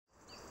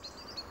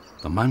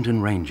The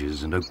mountain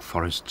ranges and oak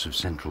forests of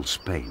central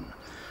Spain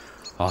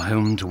are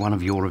home to one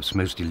of Europe's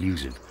most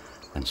elusive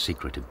and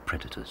secretive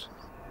predators.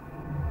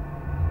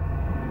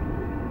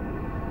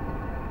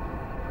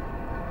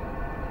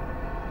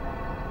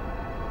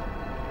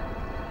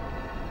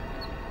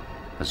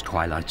 As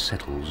twilight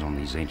settles on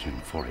these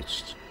ancient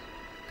forests,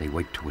 they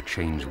wake to a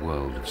changed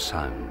world of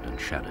sound and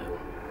shadow.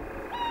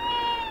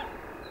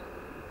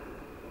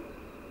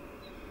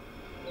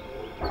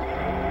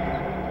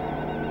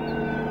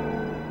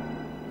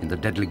 In the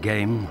deadly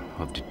game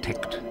of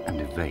detect and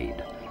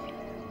evade,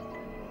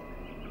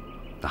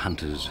 the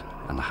hunters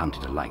and the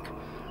hunted alike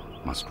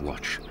must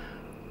watch,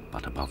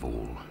 but above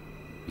all,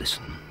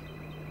 listen.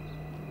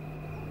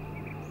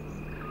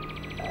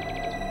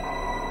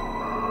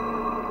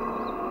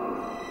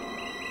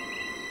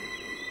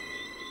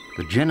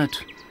 The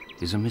genet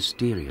is a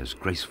mysterious,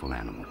 graceful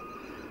animal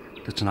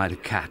that's neither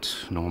cat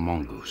nor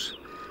mongoose.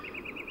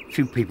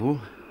 Few people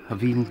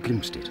have even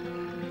glimpsed it,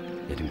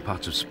 yet in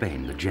parts of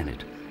Spain the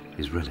genet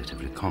is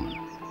relatively common.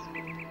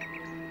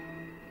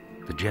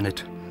 The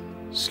genet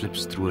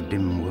slips through a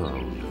dim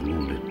world of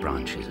moonlit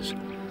branches,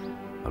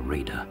 a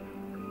raider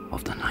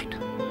of the night.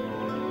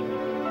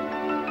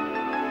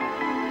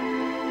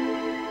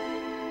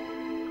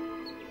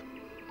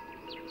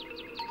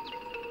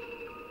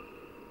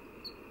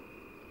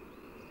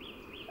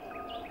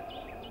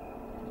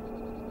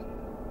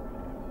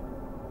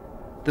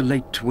 The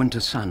late winter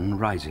sun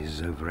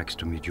rises over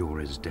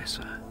Extremadura's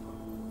desert.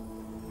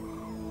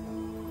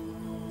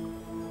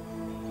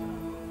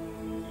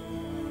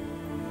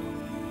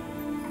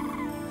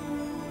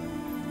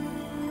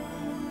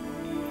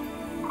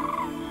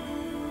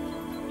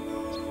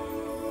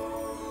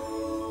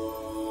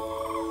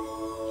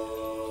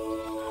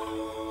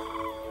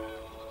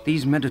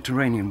 These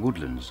Mediterranean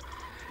woodlands,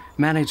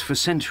 managed for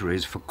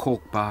centuries for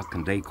cork bark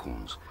and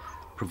acorns,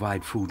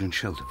 provide food and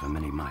shelter for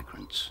many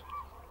migrants.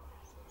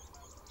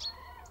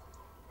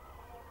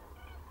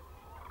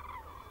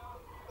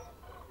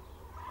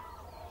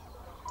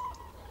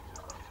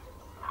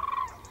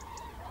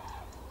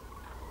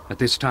 At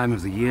this time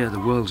of the year, the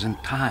world's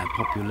entire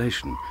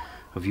population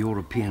of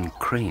European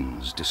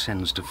cranes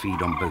descends to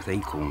feed on both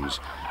acorns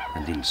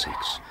and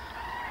insects.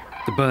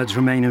 The birds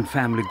remain in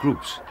family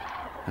groups,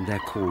 and their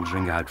calls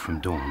ring out from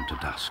dawn to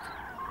dusk.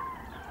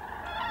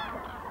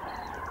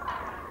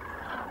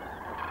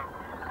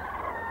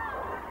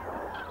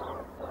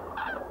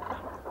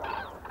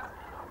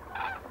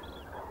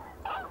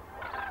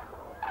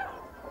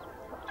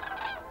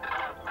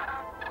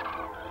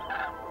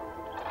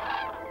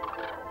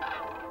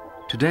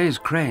 Today's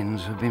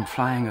cranes have been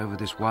flying over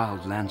this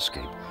wild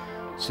landscape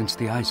since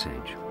the Ice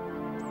Age.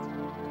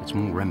 It's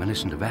more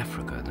reminiscent of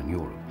Africa than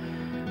Europe,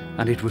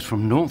 and it was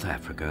from North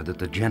Africa that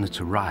the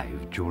genets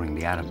arrived during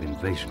the Arab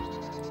invasion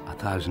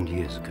 1,000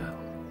 years ago.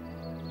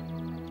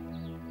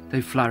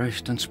 They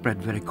flourished and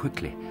spread very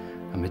quickly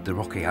amid the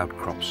rocky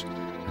outcrops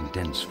and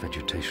dense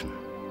vegetation.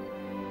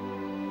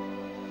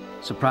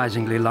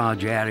 Surprisingly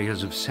large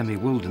areas of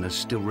semi-wilderness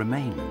still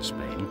remain in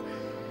Spain,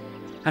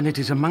 and it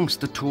is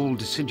amongst the tall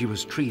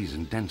deciduous trees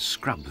and dense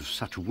scrub of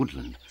such a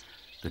woodland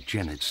that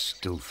genets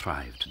still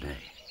thrive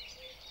today.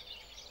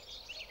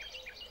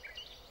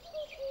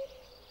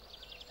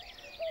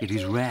 It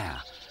is rare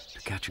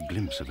to catch a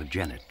glimpse of a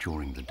genet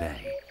during the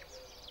day.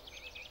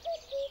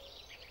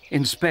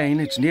 In Spain,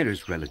 its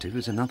nearest relative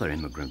is another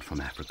immigrant from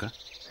Africa,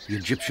 the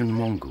Egyptian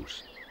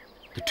mongoose.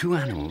 The two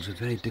animals are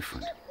very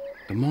different.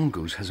 The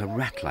mongoose has a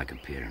rat-like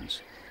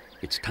appearance.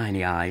 Its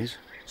tiny eyes,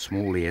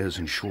 small ears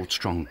and short,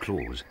 strong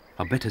claws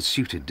are better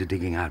suited to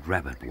digging out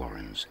rabbit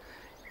warrens.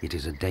 It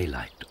is a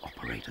daylight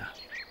operator.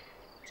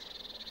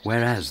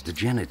 Whereas the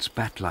genet's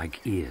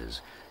bat-like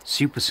ears,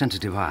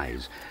 super-sensitive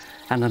eyes,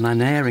 and an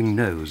unerring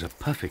nose are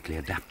perfectly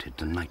adapted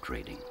to night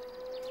raiding.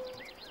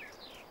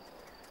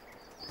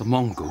 The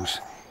mongoose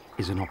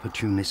is an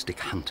opportunistic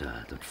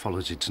hunter that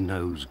follows its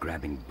nose,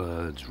 grabbing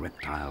birds,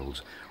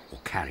 reptiles, or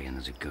carrion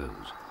as it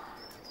goes.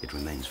 It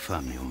remains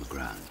firmly on the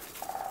ground.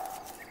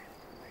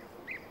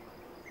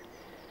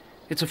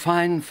 It's a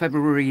fine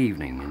February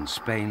evening in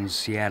Spain's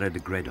Sierra de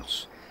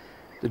Gredos.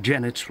 The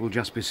genets will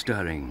just be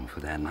stirring for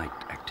their night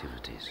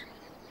activities.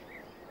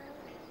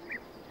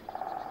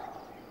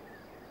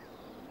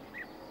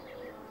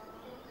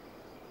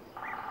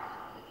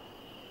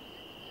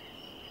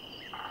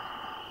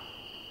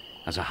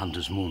 As a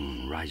hunter's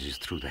moon rises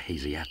through the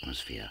hazy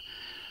atmosphere,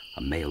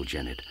 a male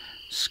genet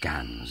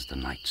scans the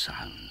night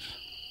sounds.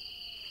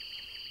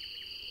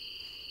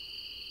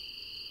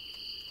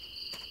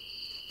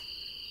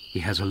 He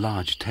has a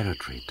large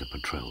territory to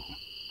patrol.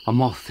 A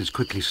moth is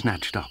quickly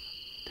snatched up,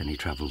 then he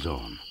travels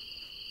on.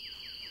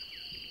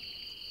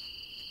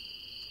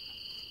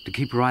 To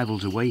keep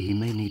rivals away, he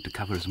may need to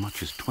cover as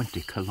much as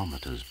 20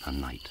 kilometers per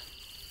night.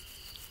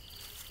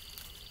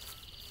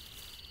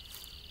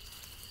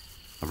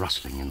 A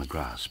rustling in the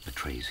grass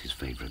betrays his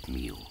favorite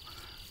meal,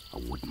 a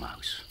wood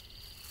mouse.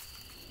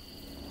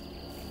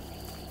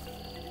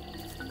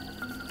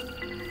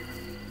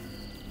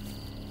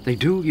 They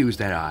do use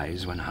their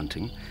eyes when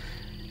hunting,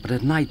 but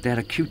at night their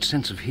acute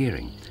sense of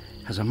hearing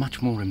has a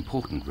much more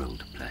important role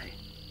to play.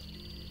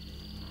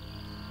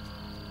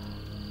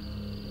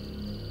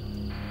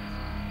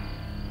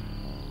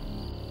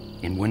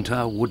 In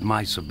winter, wood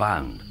mice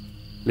abound,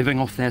 living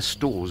off their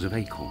stores of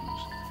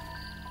acorns.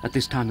 At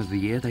this time of the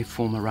year, they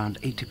form around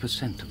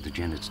 80% of the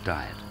genet's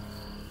diet.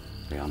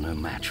 They are no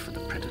match for the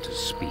predator's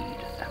speed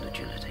and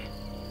agility.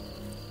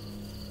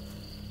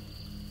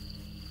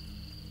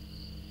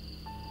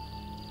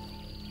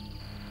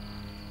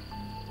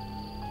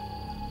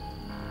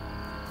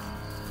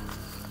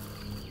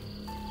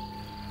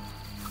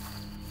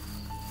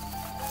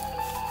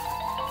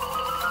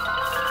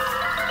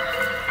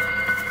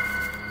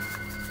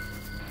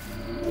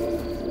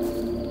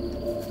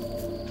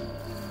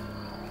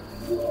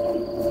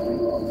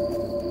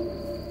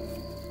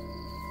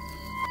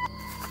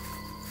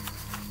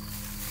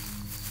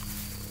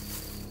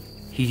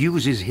 He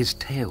uses his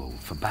tail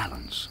for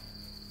balance.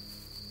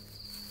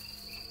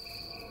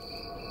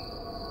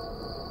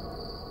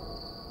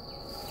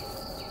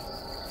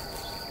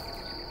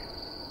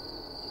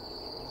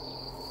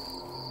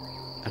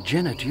 A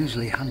genet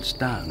usually hunts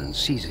down and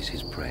seizes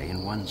his prey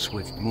in one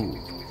swift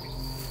move.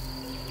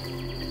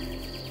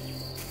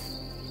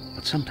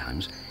 But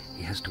sometimes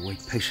he has to wait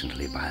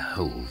patiently by a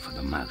hole for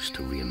the mouse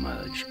to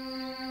re-emerge.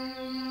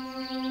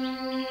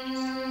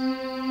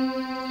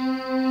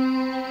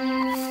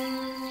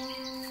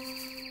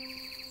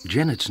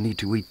 Genets need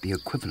to eat the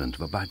equivalent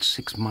of about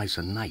 6 mice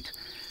a night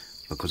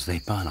because they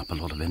burn up a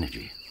lot of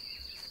energy.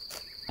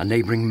 A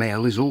neighbouring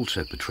male is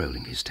also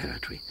patrolling his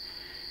territory.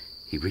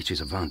 He reaches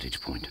a vantage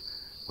point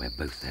where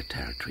both their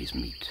territories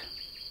meet.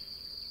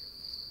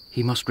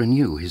 He must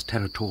renew his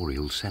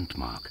territorial scent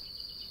mark.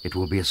 It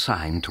will be a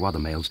sign to other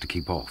males to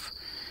keep off.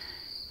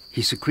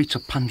 He secretes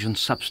a pungent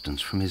substance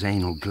from his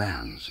anal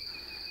glands.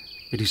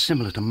 It is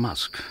similar to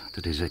musk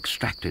that is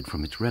extracted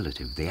from its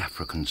relative, the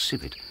African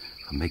civet,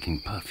 for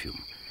making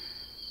perfume.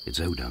 Its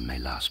odour may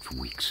last for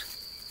weeks.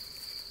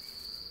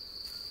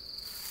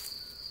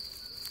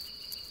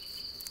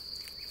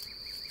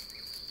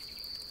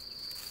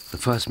 The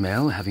first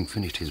male, having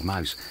finished his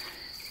mouse,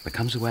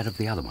 becomes aware of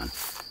the other one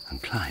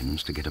and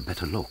climbs to get a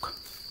better look.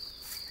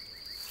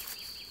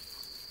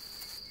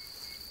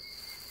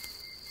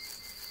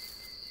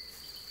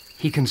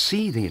 He can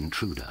see the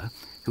intruder,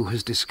 who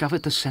has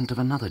discovered the scent of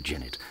another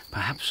genet,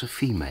 perhaps a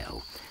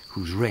female,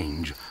 whose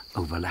range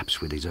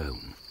overlaps with his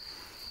own.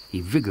 He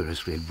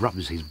vigorously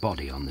rubs his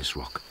body on this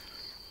rock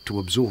to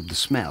absorb the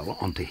smell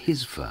onto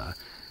his fur,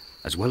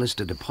 as well as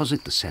to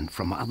deposit the scent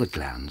from other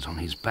glands on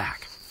his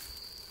back.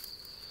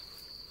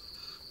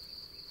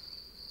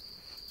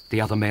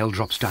 The other male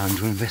drops down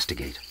to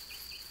investigate.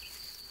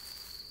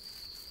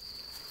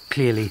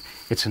 Clearly,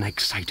 it's an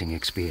exciting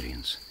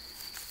experience.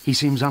 He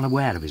seems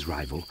unaware of his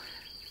rival,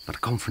 but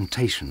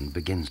confrontation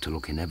begins to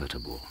look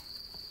inevitable.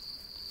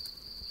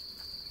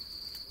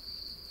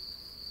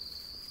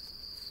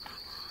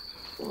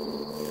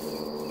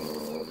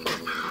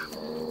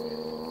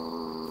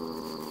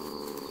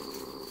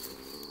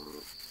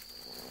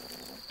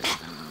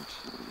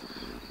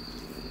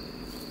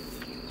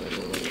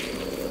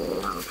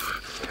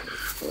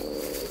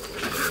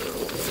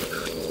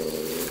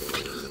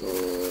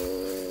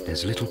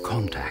 There's little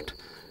contact,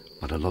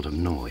 but a lot of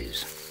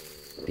noise.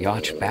 The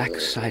arched back,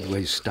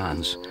 sideways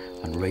stance,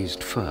 and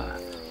raised fur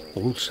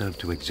all serve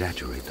to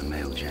exaggerate the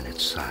male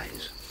genet's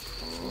size.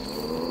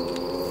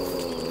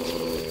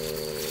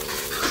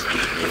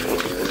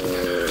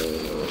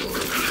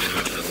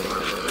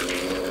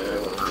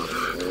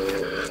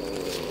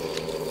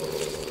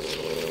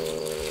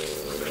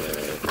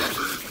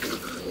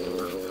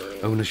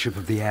 Ownership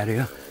of the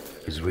area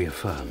is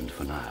reaffirmed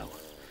for now.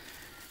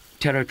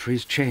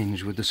 Territories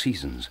change with the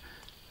seasons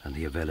and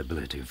the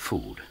availability of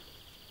food.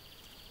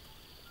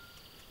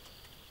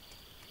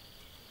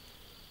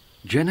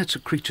 Genets are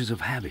creatures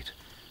of habit,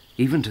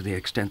 even to the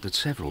extent that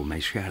several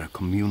may share a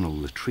communal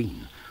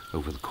latrine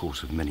over the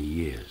course of many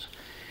years.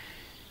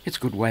 It's a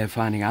good way of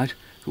finding out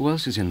who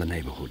else is in the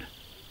neighbourhood.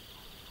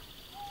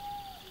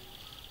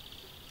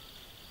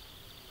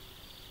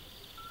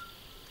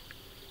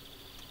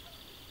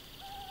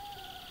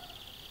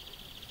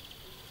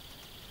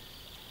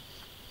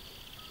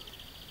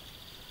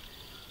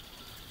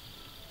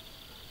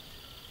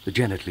 The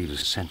genet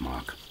leaves a scent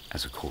mark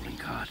as a calling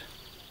card.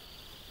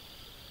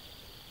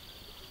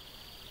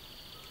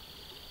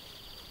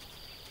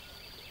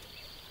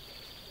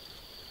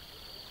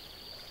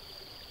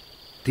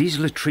 These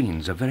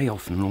latrines are very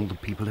often all the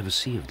people ever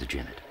see of the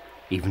genet,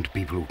 even to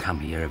people who come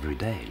here every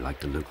day,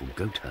 like the local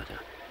goat herder.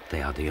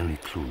 They are the only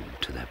clue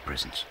to their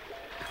presence.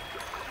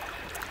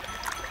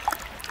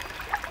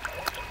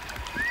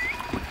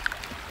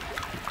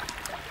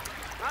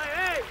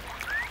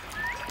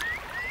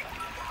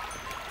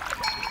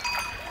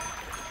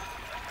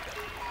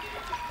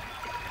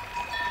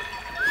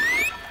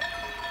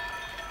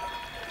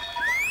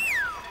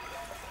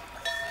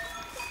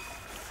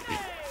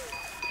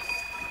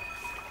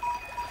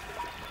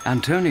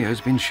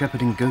 Antonio's been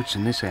shepherding goats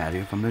in this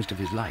area for most of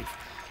his life,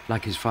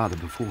 like his father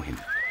before him.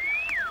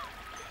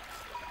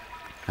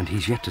 And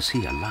he's yet to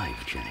see a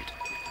live genet.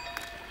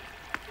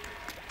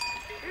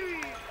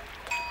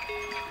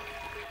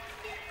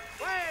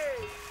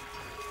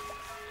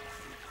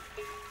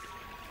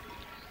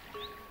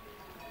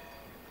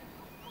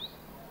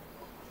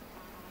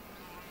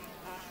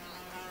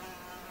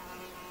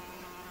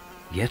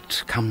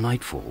 Yet, come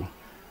nightfall,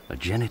 a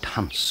genet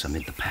hunts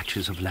amid the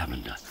patches of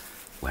lavender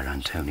where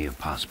Antonio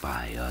passed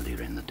by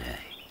earlier in the day.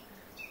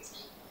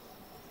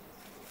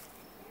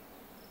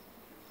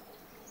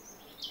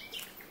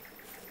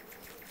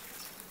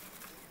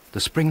 The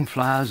spring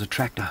flowers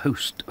attract a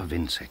host of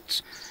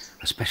insects,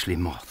 especially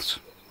moths.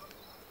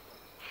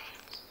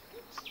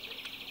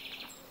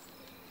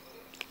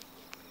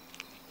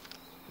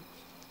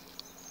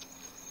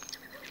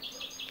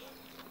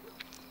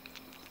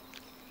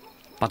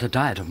 But a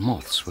diet of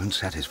moths won't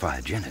satisfy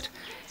a genet.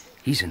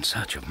 He's in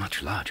search of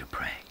much larger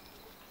prey.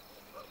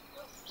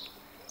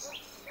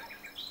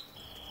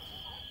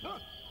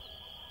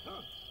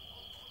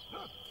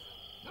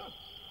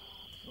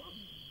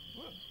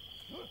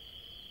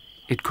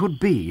 It could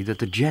be that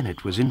the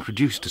genet was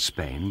introduced to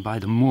Spain by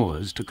the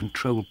Moors to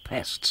control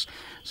pests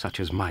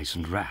such as mice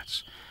and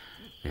rats.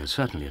 They are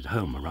certainly at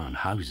home around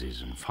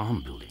houses and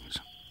farm buildings.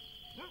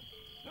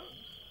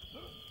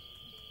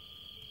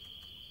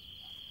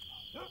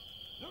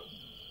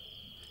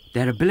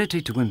 Their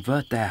ability to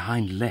invert their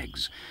hind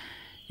legs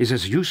is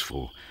as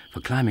useful for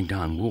climbing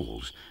down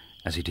walls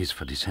as it is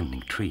for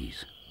descending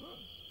trees.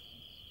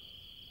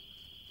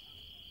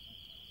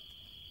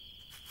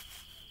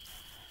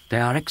 They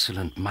are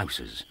excellent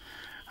mousers,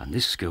 and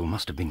this skill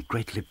must have been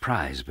greatly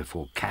prized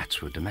before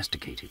cats were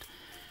domesticated.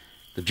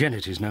 The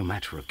genet is no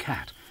match for a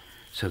cat,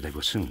 so they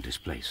were soon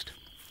displaced.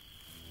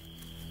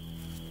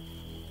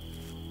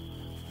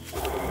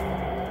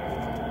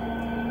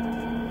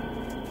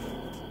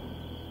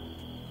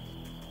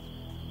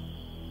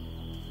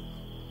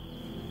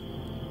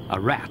 A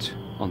rat,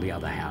 on the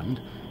other hand,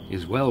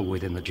 is well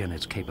within the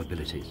genet's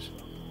capabilities.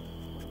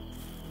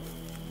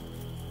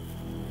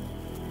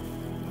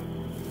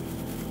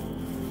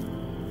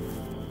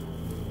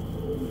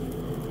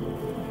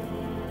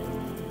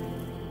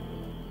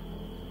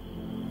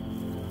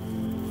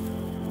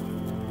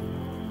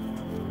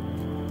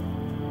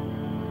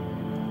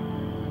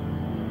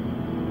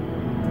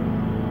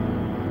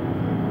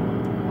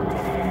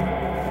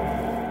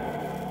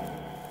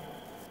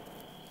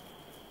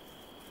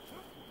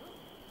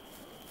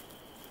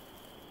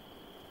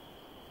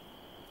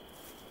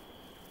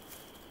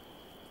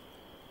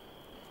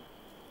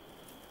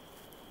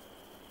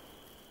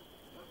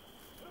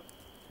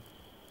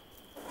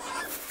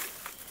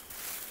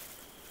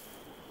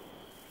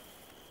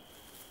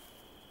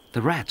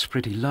 The rat's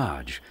pretty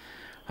large,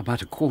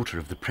 about a quarter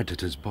of the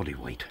predator's body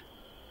weight.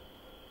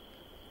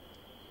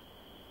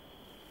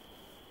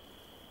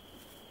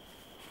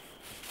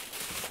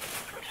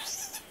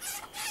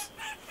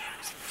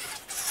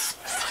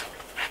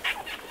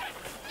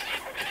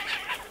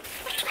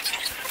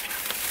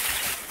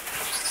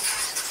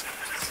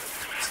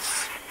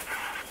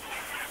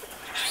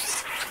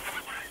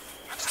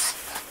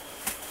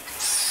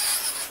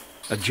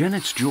 A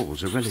genet's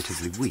jaws are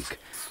relatively weak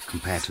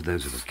compared to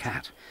those of a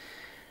cat.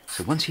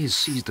 So once he has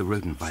seized the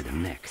rodent by the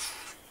neck,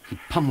 he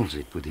pummels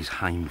it with his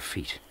hind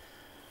feet,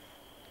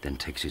 then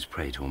takes his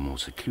prey to a more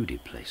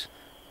secluded place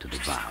to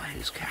devour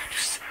his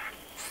catch.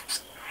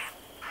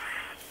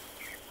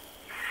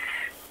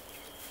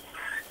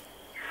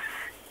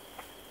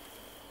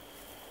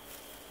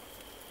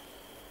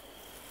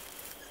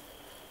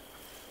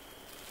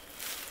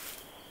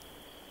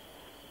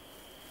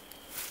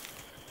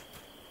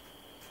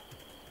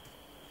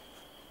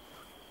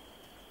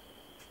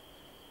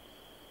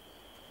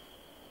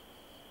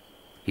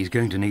 He's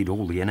going to need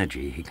all the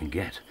energy he can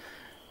get.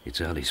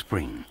 It's early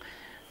spring,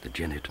 the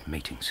genet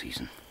mating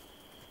season.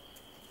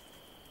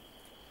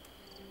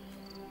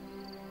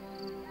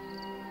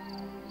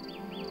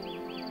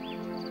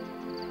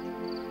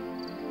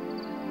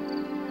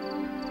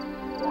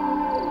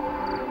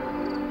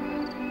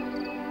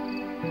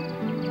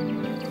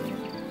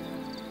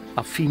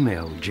 A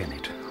female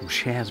genet who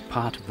shares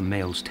part of the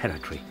male's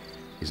territory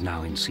is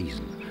now in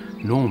season.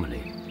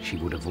 Normally, she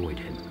would avoid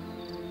him,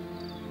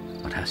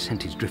 but her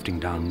scent is drifting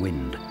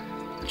downwind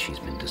and she's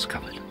been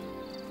discovered.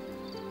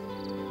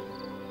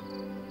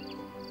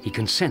 He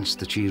can sense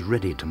that she is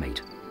ready to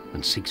mate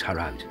and seeks her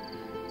out.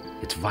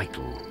 It's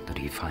vital that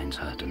he finds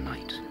her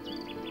tonight.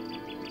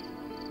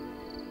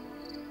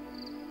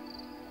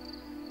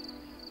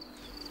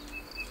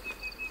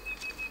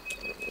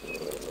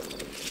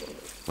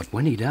 But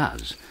when he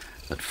does,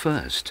 at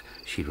first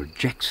she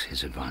rejects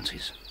his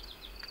advances.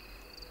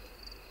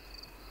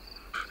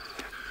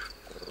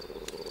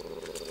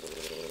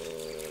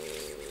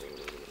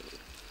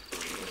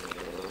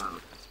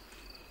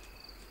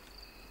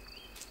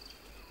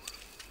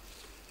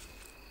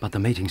 But the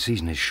mating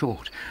season is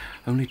short,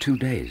 only 2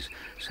 days,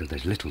 so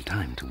there's little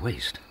time to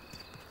waste.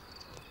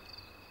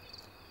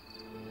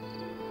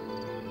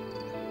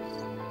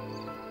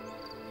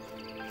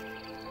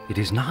 It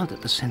is now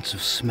that the sense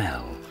of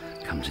smell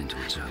comes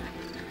into its own.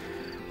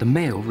 The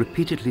male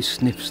repeatedly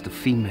sniffs the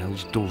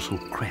female's dorsal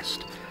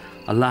crest,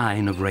 a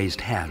line of raised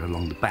hair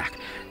along the back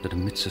that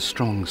emits a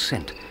strong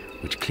scent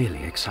which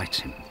clearly excites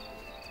him.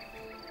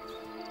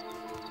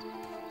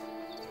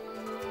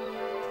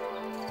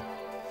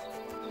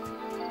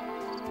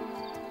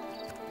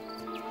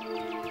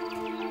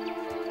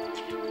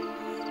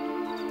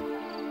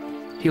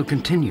 He'll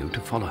continue to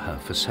follow her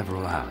for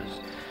several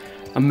hours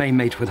and may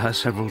mate with her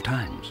several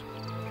times.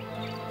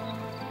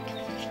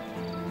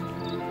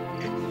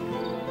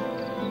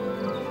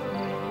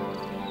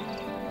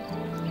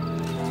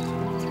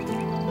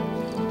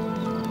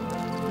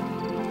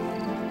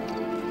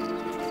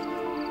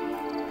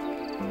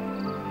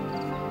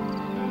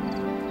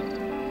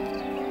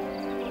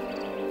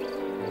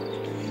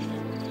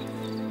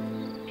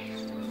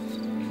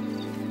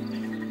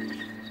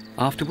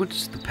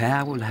 Afterwards, the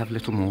pair will have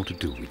little more to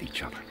do with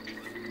each other.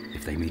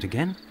 If they meet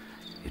again,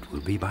 it will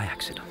be by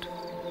accident.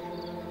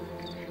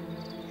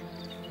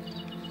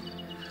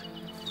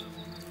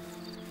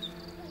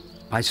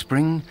 By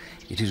spring,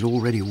 it is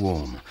already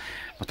warm,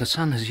 but the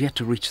sun has yet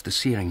to reach the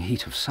searing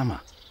heat of summer.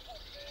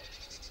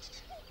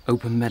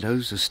 Open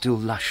meadows are still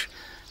lush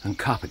and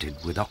carpeted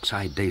with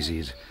ox-eyed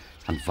daisies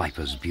and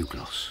viper's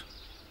bugloss.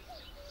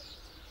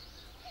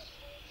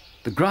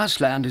 The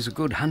grassland is a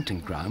good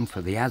hunting ground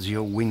for the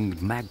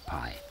azure-winged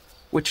magpie,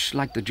 which,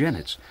 like the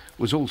genets,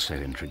 was also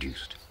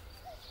introduced.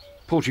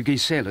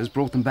 Portuguese sailors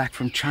brought them back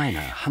from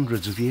China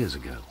hundreds of years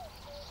ago.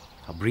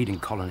 A breeding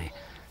colony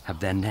have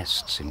their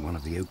nests in one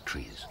of the oak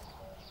trees.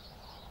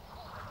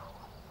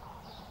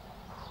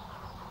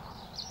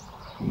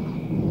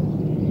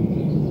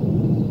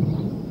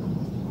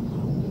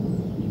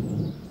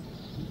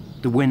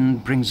 The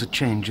wind brings a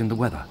change in the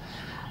weather.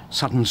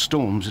 Sudden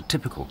storms are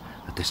typical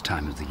at this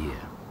time of the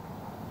year.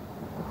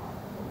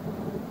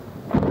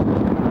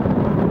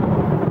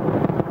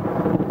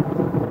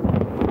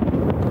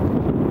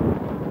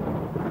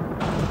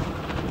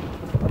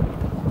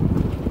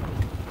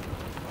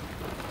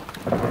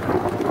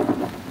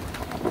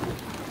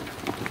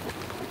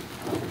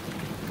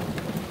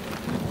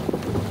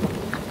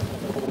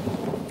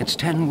 It's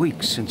 10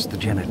 weeks since the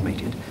genet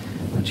mated,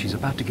 and she's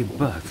about to give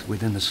birth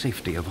within the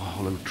safety of a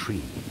hollow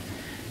tree.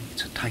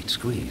 It's a tight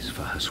squeeze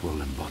for her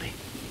swollen body.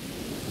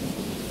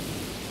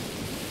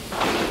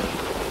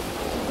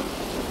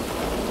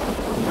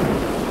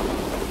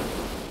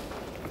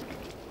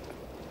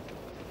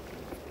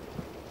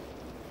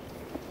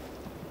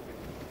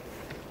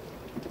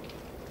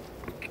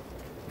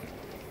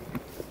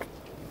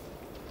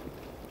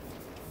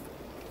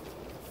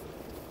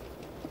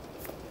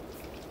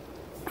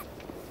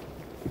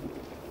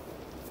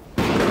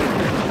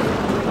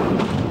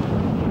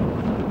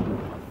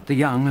 The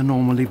young are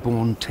normally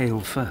born tail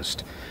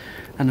first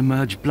and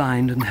emerge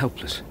blind and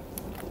helpless.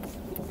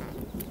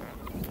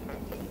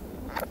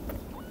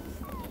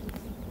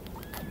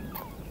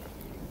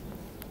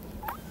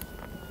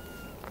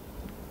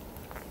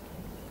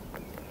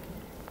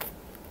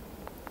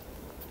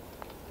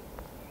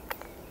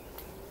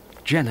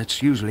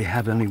 Genets usually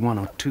have only 1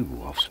 or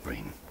 2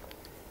 offspring.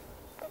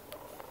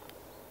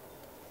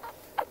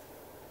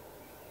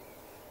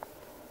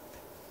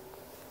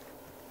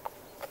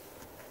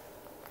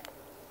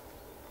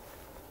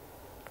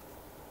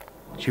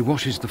 She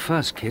washes the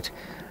first kit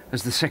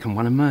as the second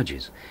one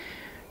emerges.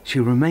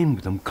 She'll remain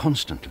with them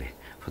constantly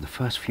for the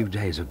first few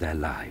days of their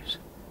lives.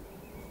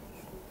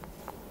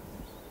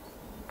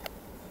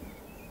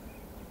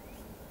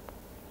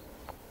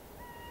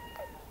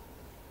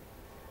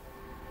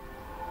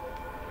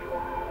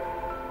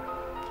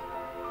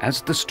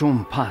 As the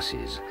storm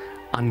passes,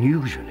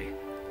 unusually,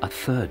 a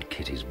third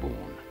kit is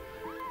born.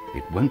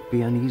 It won't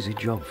be an easy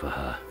job for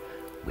her,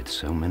 with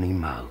so many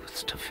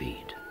mouths to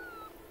feed.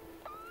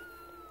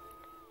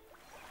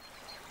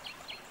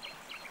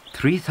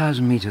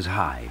 3,000 meters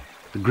high,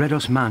 the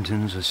Gredos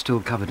Mountains are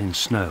still covered in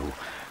snow,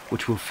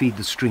 which will feed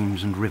the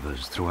streams and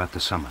rivers throughout the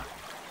summer.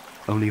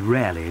 Only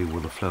rarely will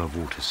the flow of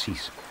water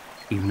cease,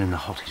 even in the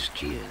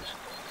hottest years.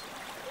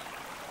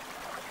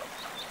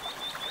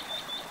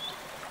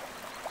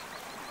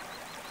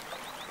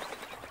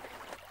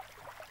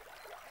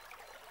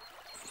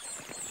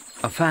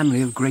 A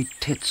family of great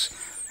tits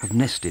have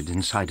nested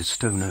inside a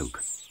stone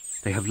oak.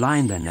 They have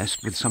lined their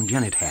nest with some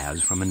genet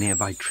hairs from a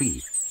nearby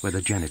tree where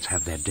the genets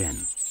have their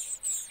den.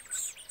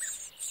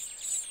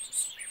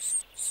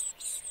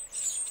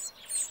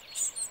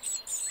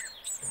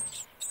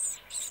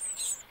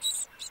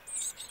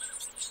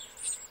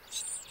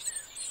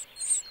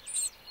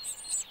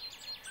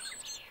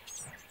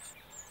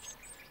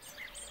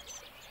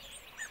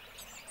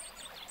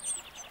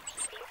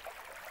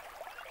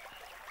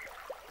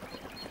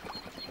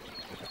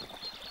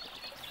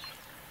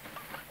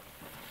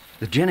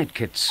 The genet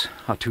kits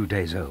are 2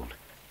 days old.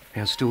 They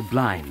are still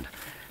blind,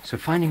 so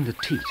finding the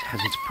teat has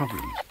its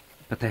problems,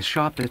 but their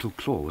sharp little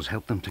claws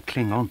help them to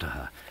cling onto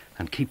her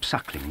and keep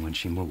suckling when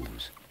she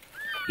moves,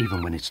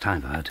 even when it's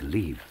time for her to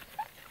leave.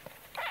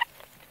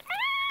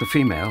 The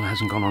female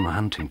hasn't gone on a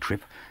hunting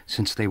trip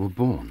since they were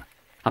born.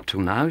 Up till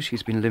now,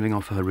 she's been living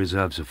off her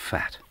reserves of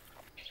fat.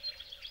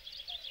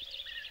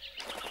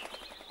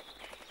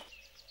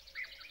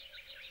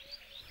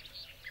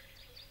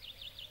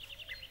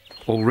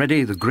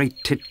 Already the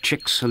great tit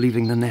chicks are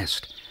leaving the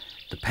nest.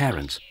 The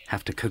parents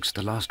have to coax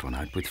the last one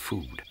out with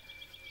food.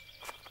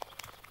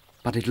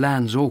 But it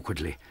lands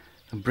awkwardly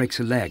and breaks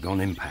a leg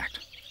on impact.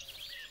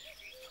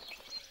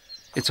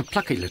 It's a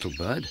plucky little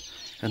bird,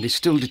 and is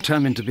still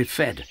determined to be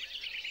fed.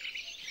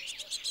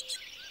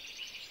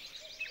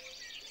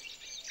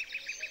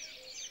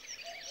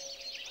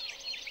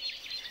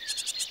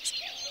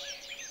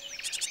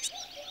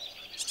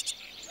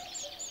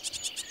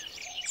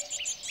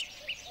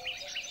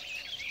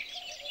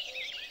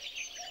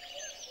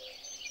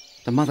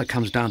 The mother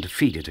comes down to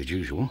feed it as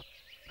usual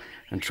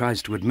and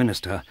tries to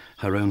administer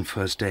her own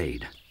first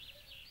aid.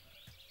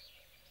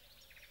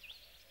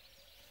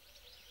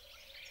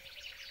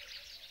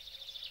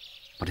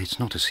 But it's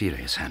not a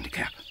serious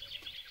handicap.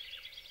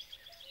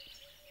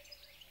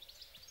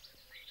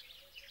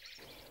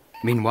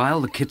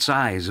 Meanwhile, the kit's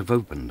eyes have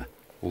opened,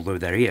 although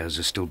their ears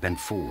are still bent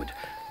forward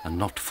and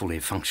not fully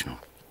functional.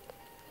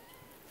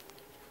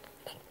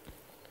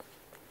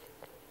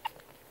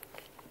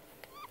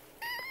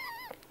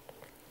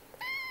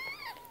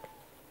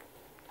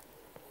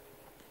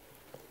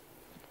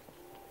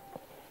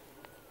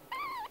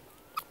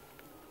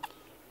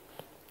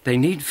 They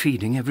need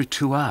feeding every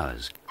 2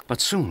 hours, but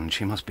soon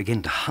she must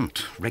begin to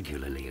hunt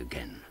regularly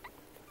again.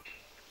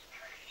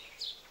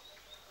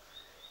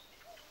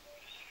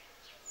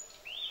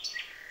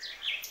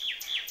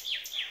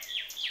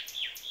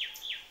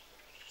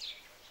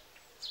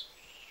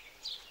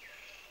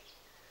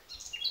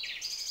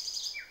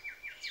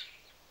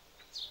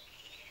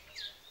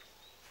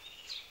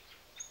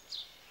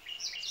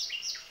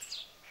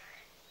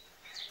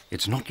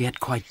 It's not yet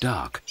quite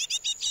dark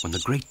when the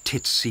great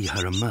tits see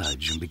her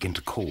emerge and begin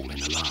to call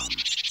in alarm.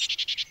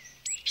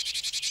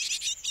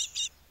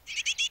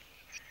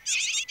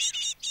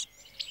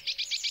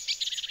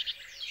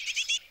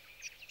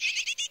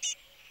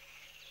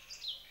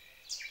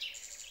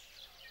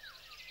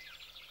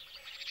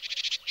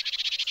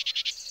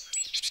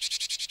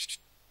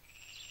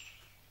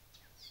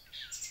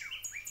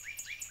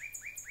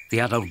 The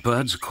adult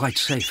birds are quite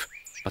safe,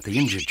 but the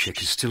injured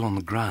chick is still on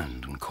the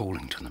ground and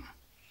calling to them.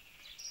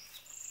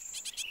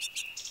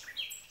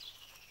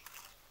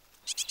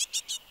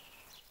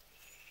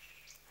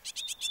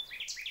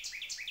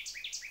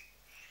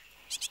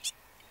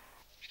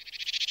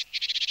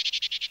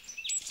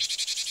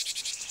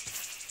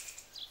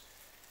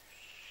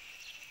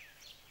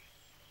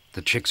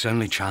 The chick's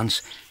only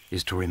chance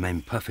is to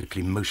remain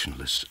perfectly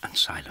motionless and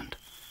silent.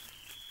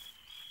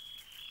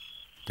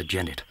 The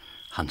genet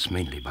hunts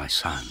mainly by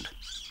sound.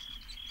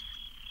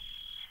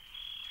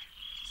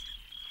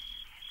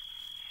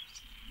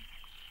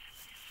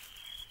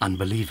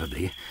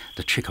 Unbelievably,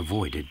 the chick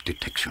avoided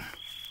detection.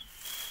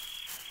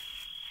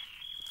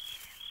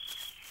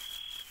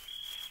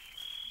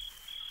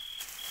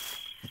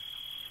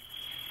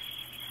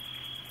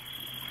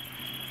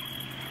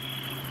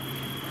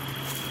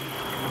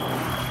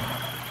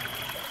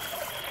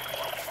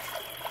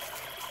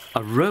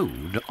 A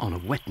road on a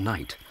wet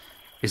night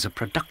is a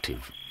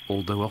productive,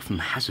 although often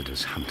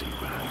hazardous, hunting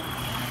ground.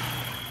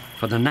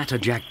 For the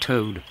natterjack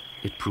toad,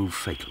 it proved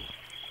fatal.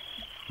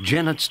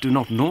 Genets do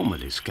not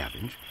normally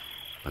scavenge,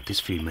 but this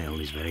female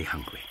is very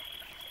hungry.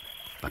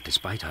 But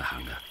despite her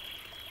hunger,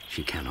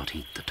 she cannot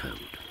eat the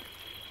toad.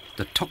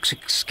 The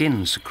toxic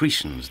skin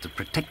secretions that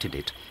protected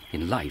it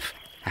in life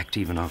act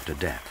even after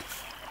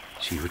death.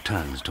 She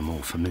returns to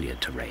more familiar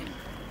terrain.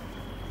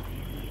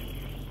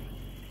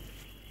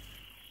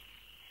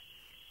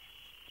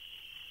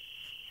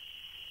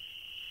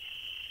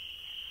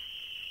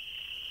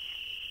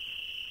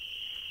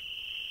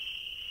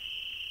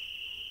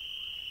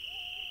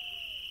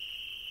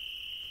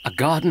 A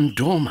garden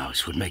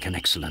dormouse would make an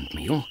excellent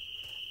meal,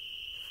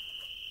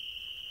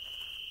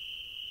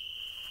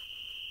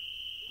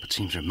 but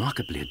seems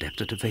remarkably adept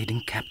at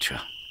evading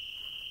capture.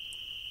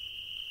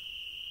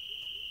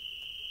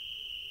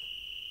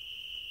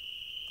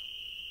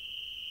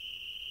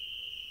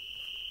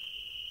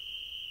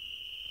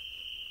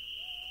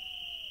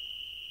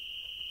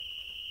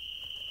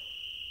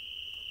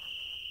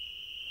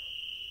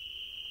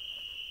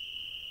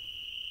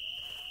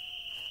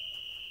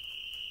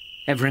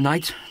 Every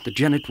night, the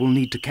genet will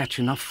need to catch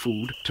enough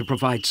food to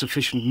provide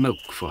sufficient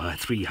milk for her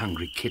 3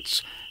 hungry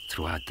kits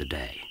throughout the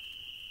day.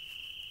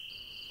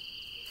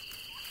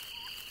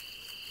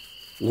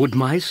 Wood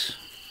mice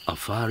are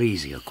far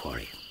easier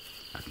quarry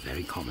and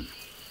very common.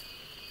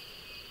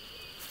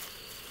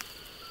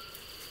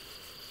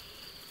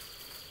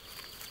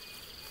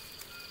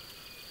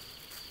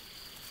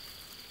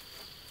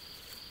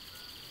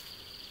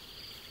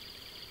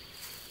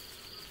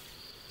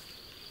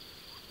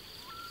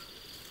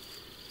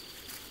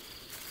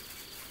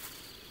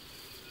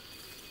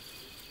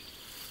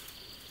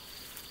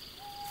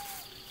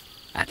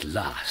 At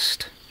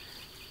last,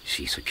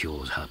 she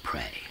secures her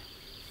prey.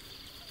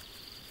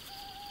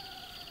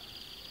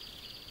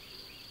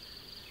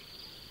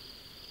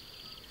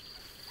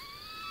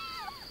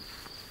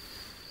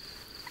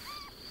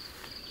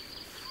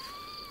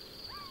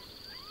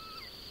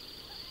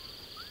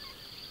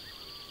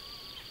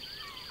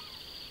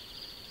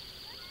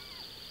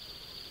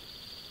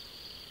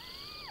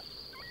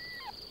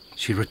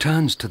 She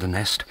returns to the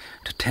nest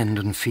to tend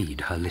and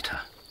feed her litter.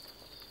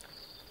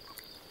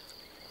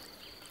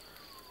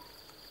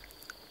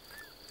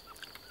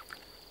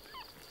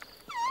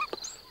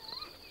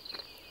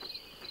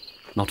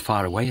 Not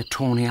far away, a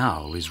tawny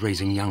owl is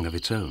raising young of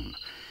its own.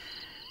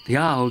 The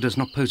owl does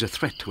not pose a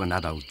threat to an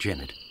adult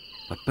genet,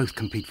 but both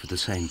compete for the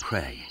same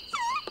prey.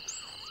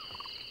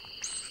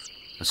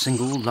 A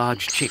single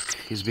large chick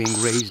is being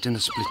raised in a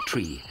split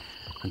tree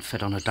and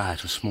fed on a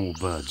diet of small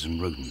birds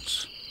and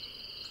rodents.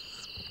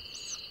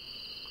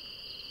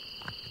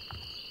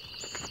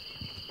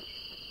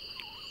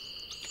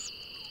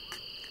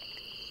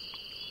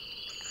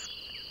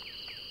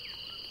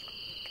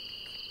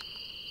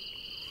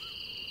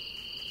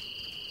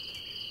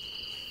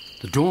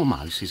 The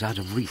dormouse is out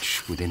of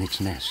reach within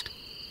its nest.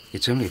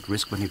 It's only at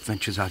risk when it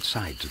ventures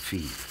outside to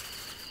feed.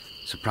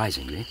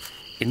 Surprisingly,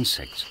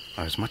 insects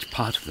are as much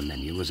part of the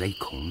menu as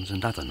acorns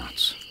and other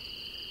nuts.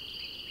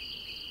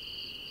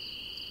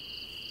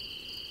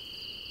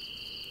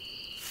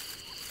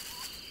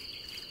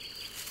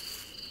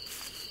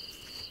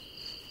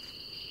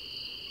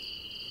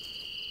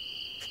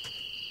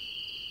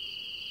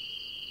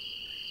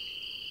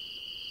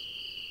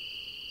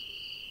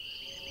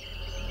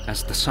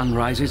 As the sun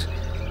rises,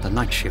 the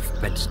night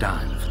shift beds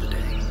down for the day.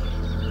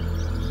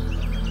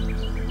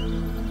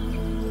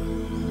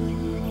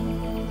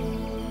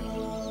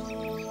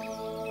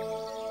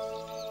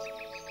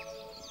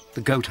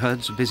 The goat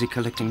herds are busy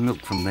collecting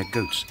milk from their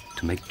goats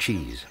to make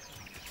cheese.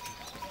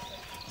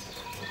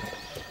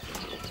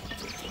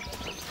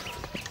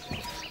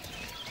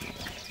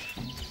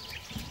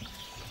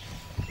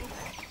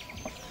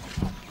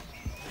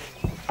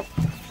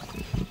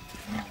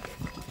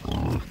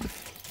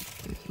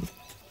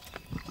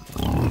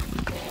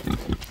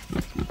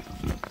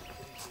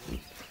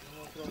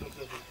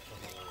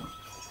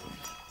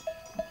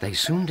 They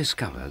soon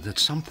discover that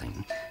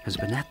something has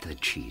been at their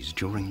cheese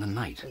during the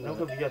night.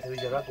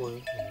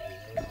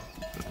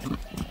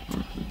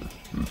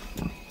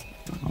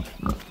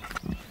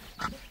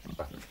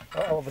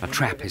 A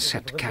trap is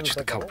set to catch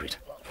the culprit.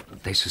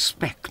 They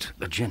suspect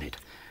a genet,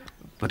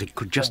 but it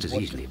could just as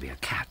easily be a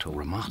cat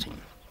or a marten.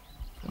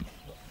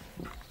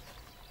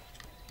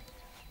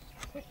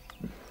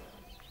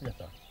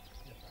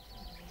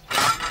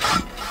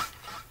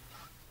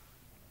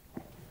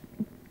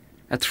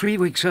 At 3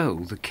 weeks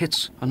old, the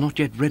kits are not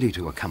yet ready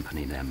to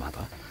accompany their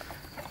mother,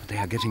 but they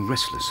are getting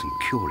restless and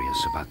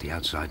curious about the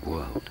outside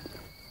world.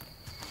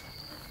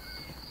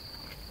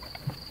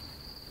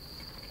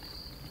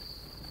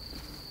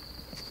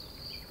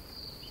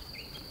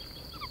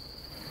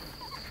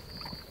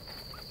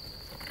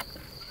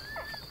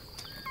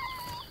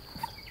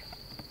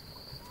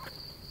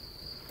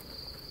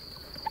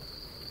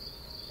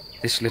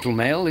 This little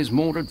male is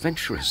more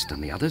adventurous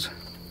than the others.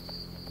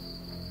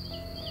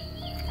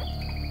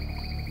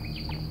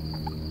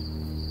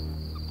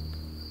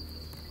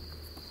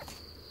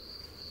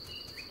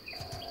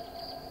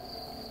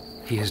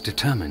 He is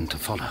determined to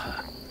follow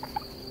her.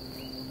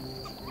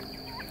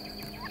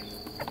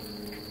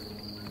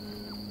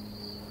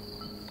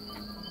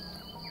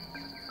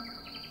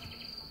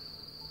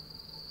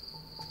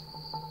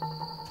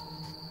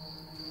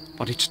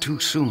 But it's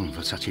too soon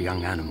for such a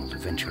young animal to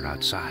venture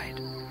outside.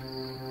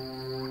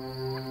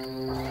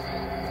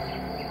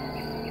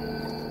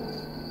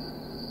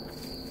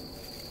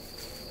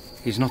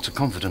 He's not so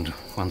confident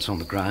once on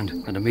the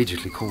ground and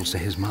immediately calls to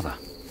his mother.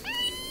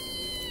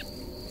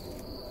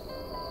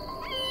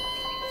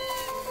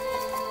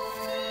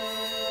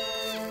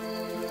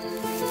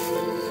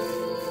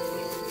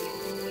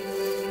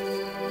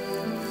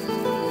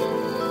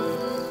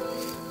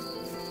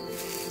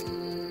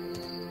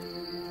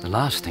 The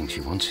last thing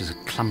she wants is a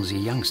clumsy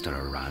youngster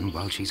around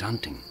while she's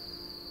hunting.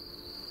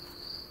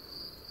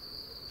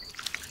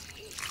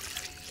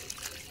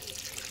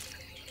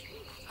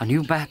 A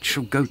new batch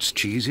of goat's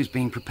cheese is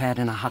being prepared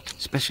in a hut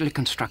specially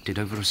constructed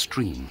over a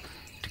stream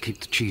to keep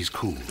the cheese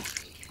cool.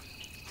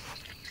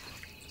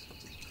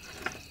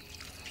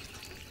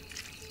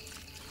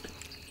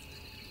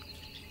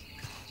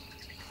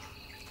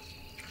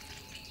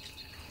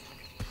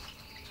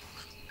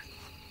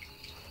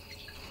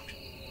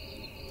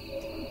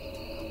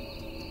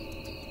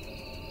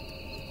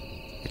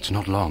 It's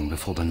not long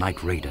before the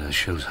night raider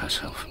shows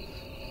herself.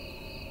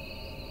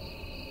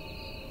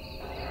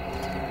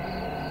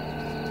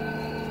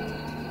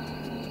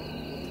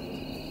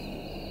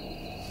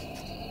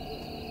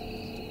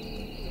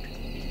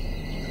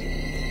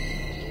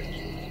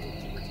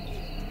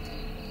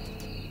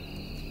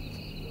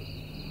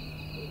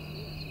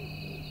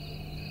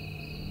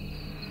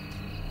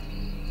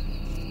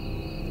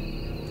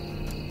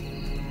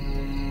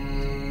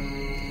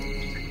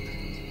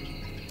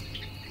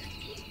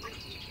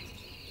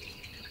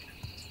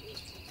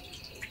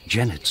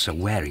 Genets are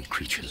wary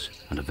creatures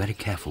and are very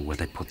careful where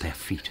they put their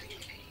feet.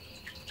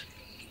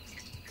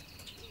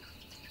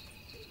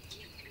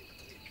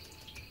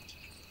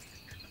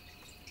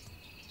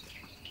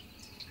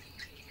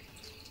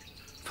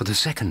 For the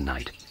second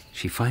night,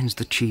 she finds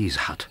the cheese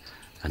hut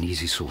an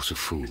easy source of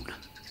food.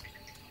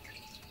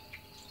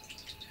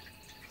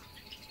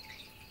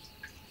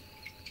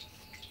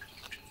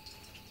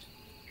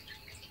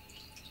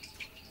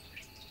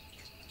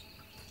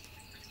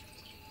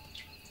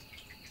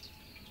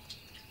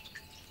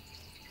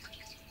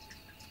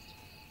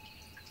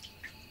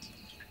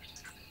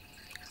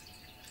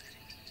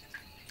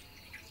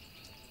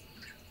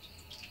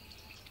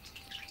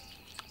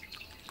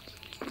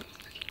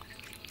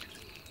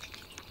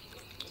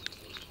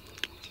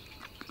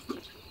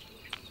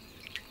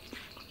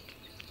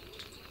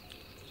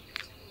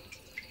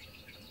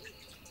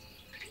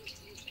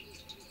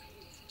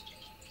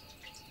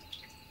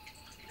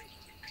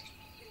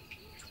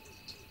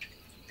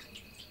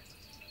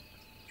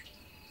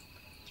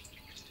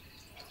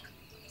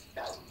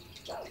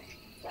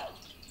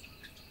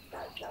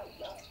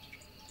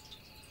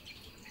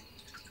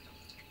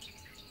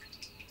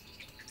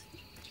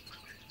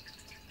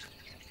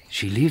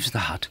 She leaves the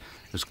hut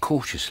as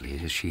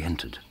cautiously as she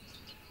entered.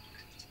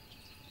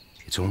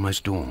 It's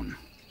almost dawn,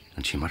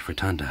 and she must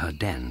return to her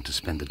den to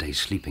spend the day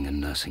sleeping and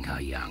nursing her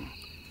young.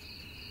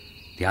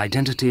 The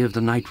identity of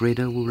the night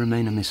raider will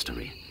remain a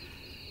mystery.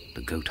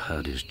 The goat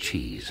herder's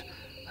cheese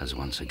has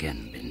once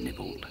again been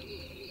nibbled.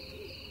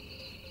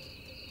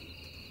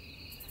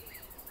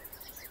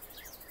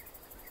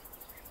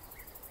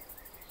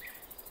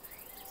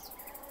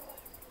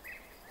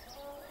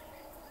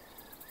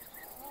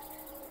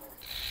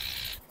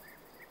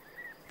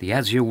 The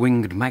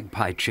azure-winged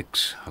magpie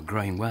chicks are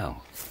growing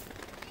well.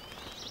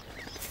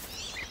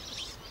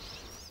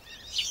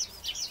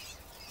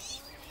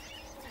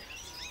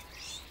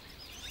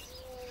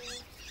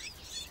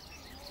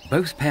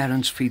 Both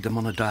parents feed them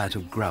on a diet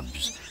of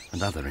grubs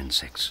and other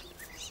insects.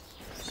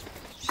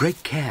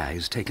 Great care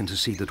is taken to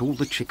see that all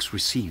the chicks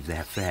receive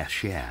their fair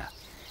share.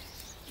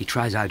 He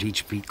tries out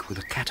each beak with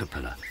a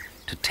caterpillar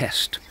to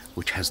test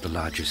which has the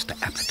largest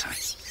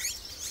appetite.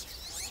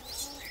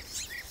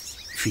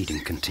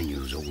 Feeding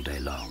continues all day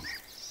long.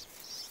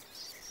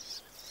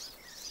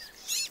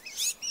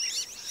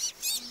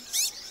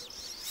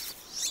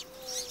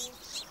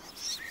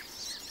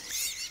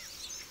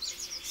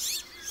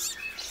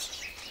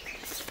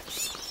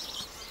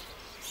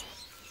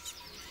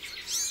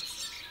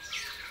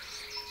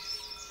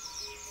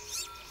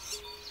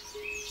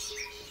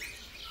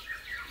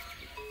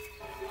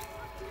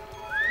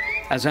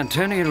 As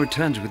Antonio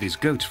returns with his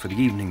goats for the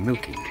evening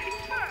milking,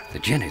 the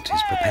genet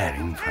is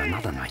preparing for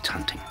another night's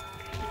hunting.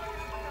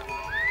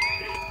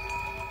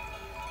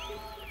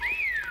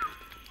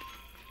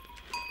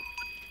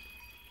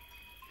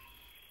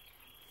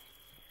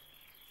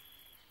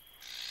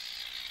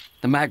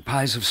 The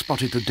magpies have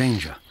spotted the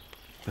danger,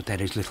 but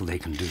there is little they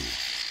can do.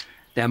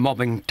 Their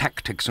mobbing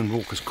tactics and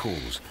raucous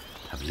calls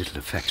have little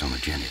effect on the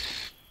genet.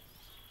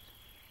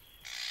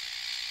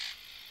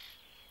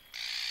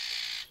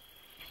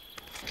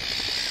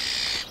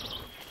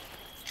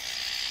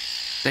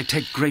 They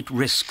take great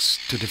risks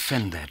to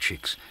defend their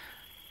chicks,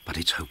 but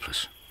it's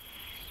hopeless.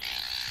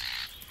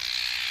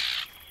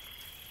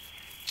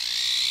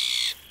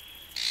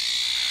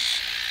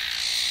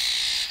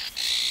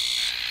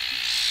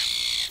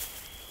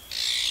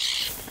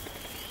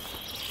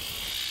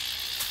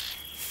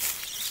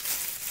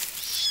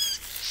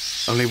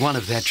 Only one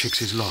of their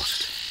chicks is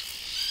lost.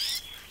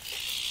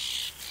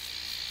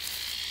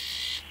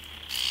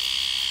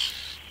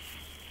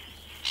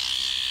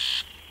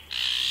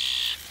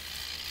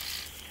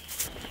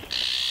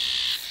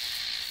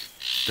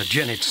 The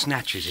genet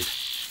snatches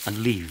it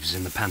and leaves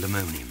in the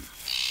pandemonium.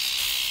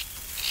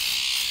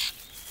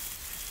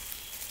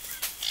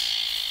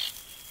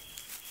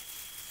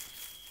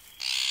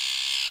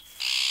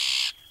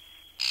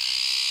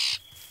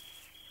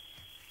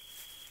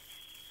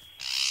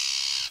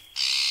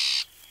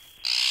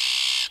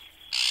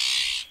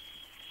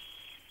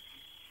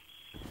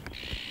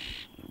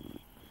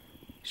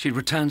 She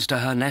returns to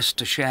her nest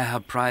to share her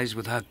prize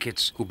with her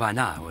kits, who by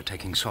now are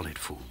taking solid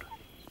food.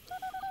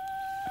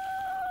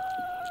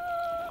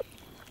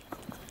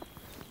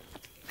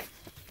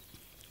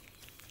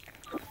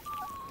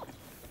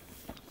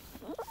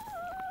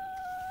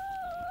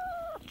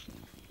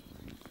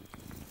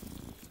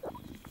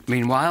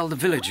 Meanwhile, the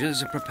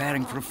villagers are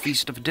preparing for a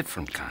feast of a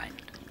different kind.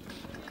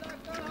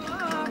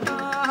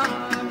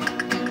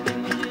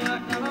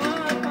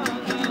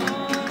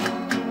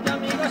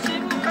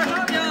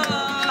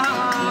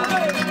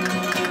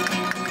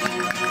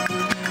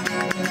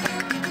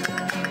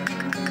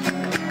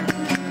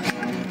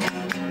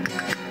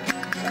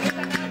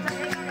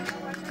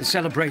 The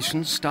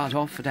celebrations start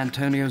off at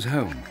Antonio's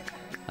home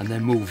and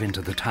then move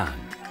into the town.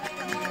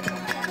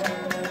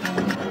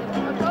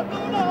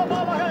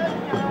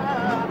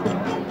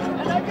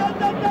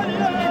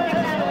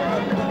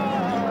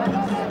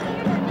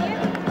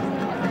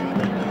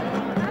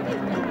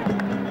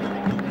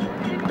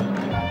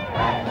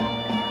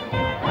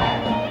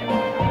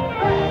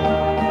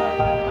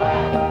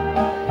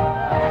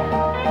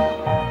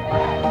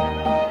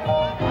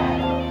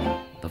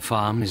 The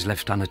farm is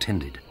left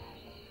unattended,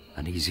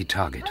 an easy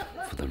target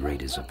for the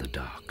raiders of the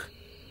dark.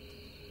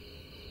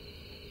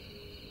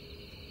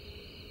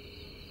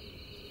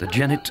 The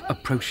genet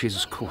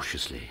approaches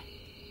cautiously.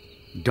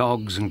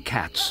 Dogs and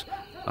cats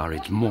are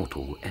its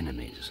mortal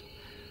enemies,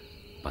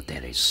 but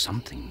there is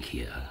something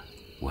here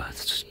worth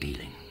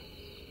stealing.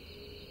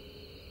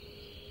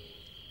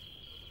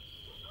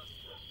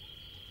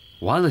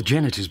 While the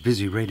genet is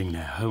busy raiding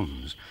their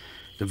homes,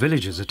 the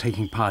villagers are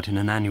taking part in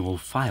an annual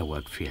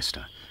firework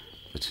fiesta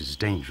that's as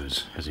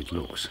dangerous as it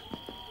looks.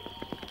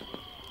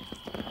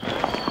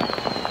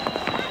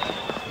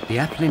 The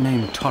aptly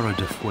named Toro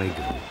de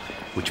Fuego,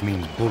 which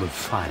means bull of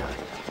fire,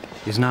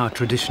 is now a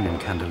tradition in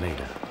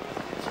Candeleda.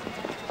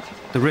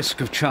 The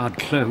risk of charred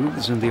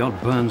clothes and the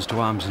odd burns to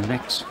arms and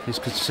necks is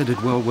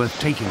considered well worth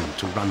taking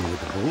to run with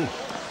the bull.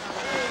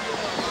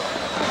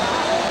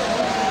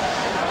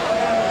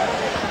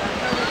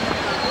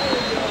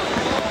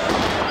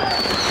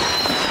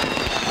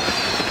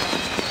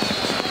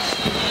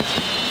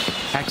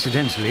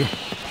 Accidentally,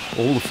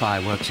 All the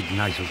fireworks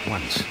ignite at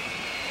once.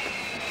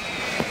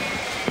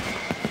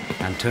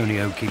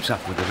 Antonio keeps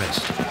up with the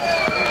rest.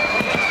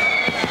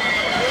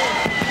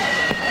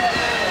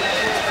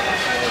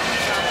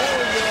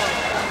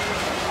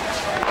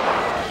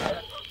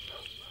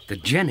 The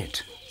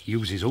genet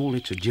uses all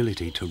its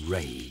agility to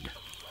raid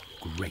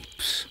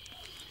grapes.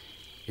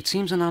 It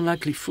seems an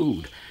unlikely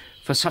food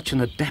for such an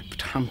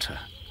adept hunter,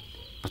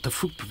 but the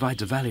fruit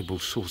provides a valuable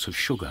source of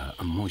sugar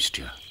and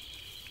moisture.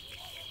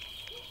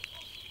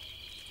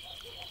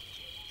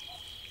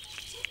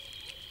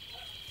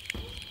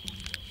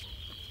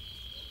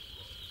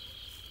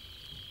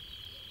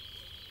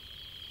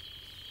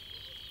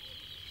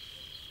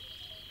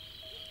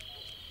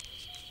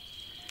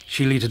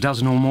 She'll eat a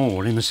dozen or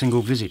more in a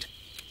single visit.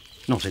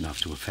 Not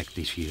enough to affect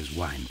this year's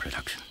wine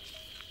production.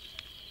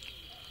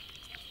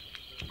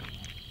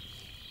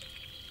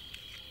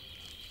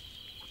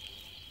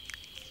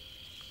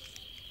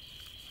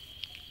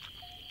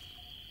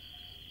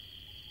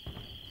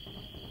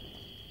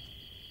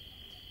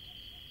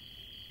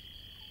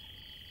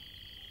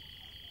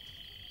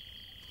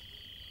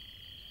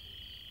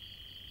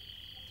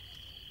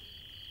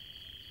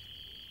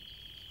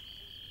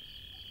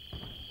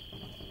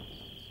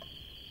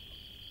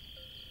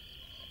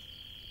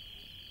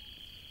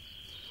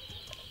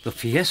 The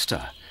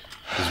fiesta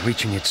is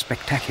reaching its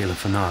spectacular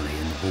finale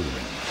in the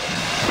ballroom.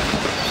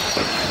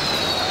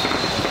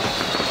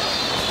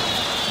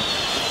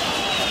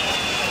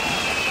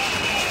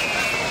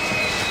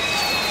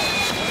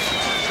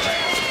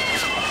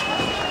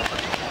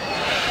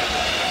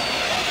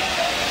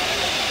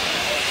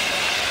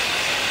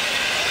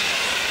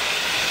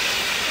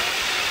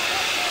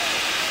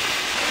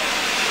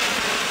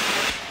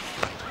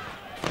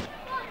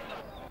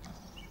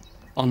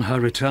 On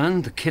her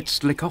return, the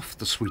kits lick off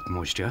the sweet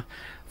moisture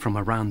from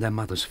around their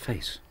mother's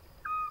face.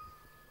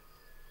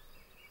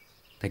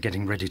 They're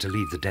getting ready to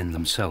leave the den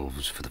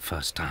themselves for the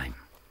first time.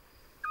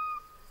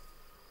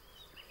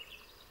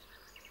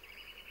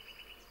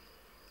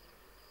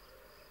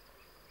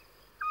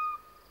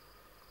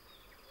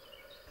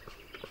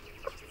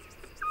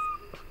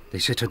 They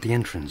sit at the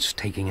entrance,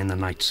 taking in the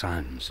night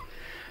sounds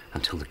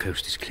until the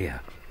coast is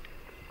clear.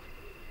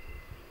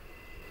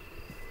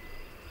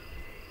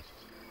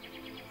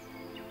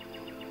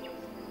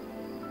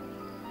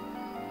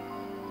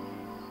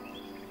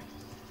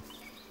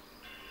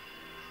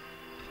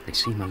 They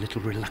seem a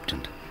little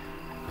reluctant,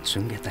 but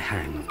soon get the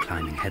hang of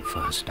climbing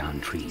headfirst down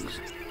trees.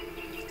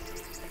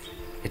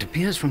 It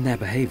appears from their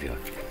behavior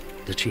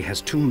that she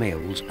has 2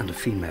 males and a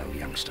female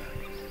youngster.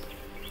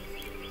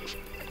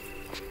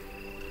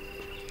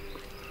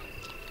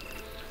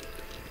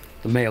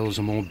 The males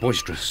are more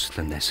boisterous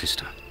than their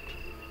sister.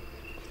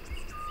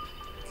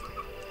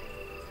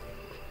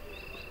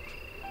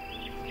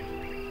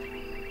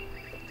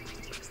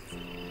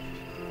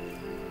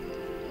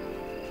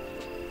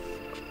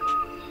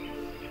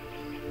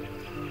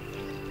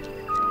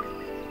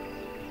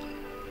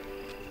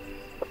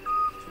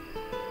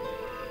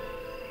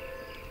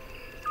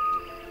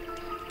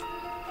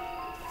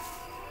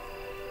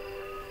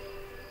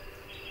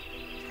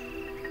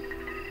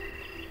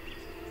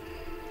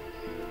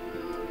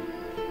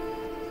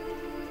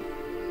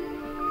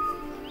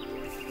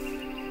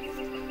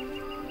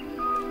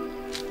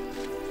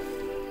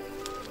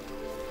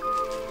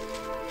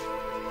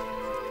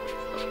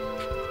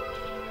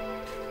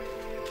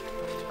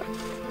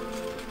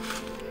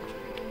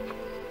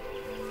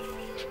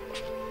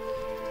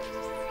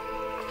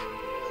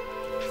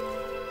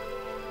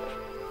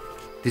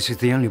 This is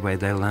the only way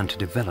they'll learn to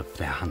develop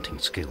their hunting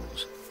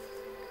skills.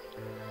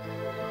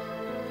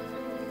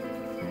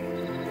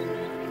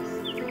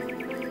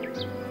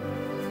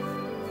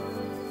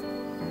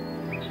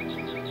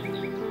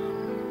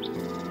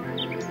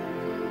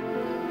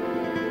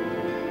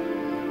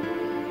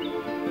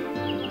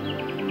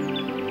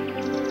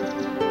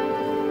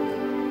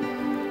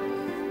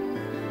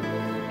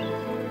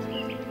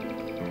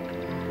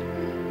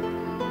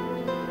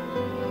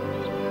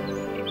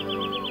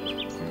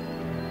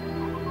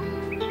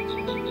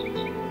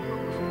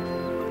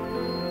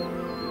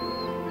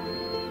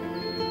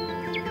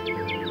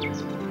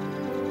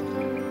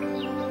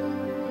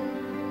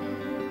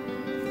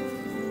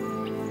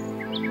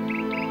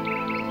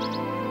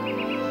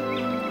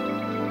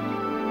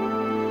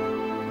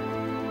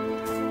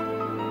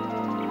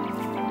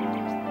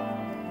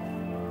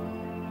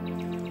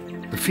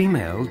 The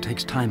female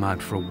takes time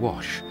out for a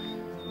wash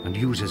and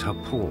uses her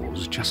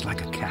paws just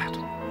like a cat.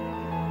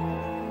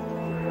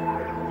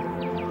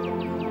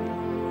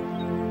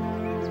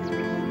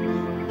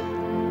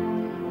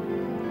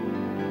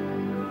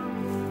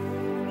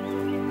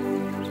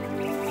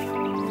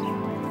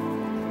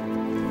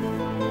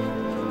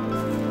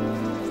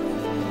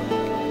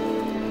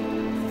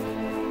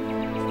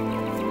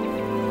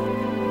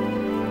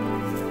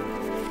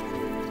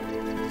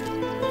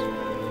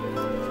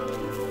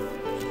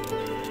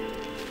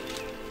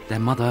 Their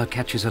mother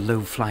catches a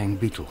low-flying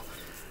beetle,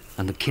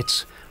 and the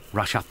kits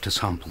rush up to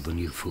sample the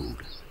new food.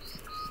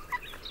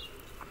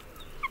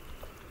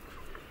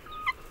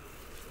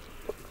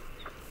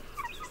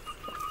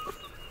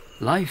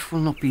 Life will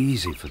not be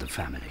easy for the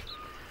family.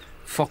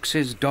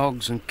 Foxes,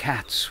 dogs and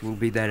cats will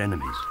be their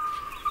enemies.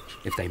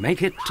 If they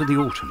make it to the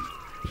autumn,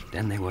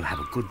 then they will have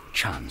a good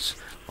chance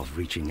of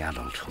reaching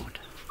adulthood.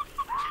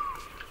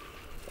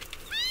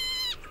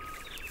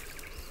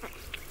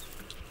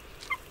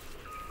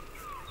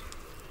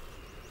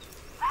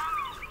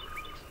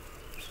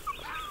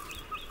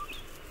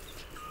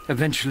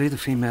 Eventually, the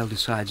female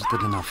decides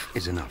that enough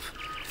is enough,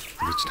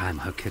 and it's time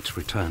her kits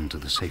return to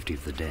the safety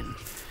of the den.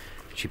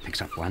 She picks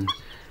up one,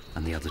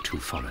 and the other two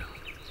follow.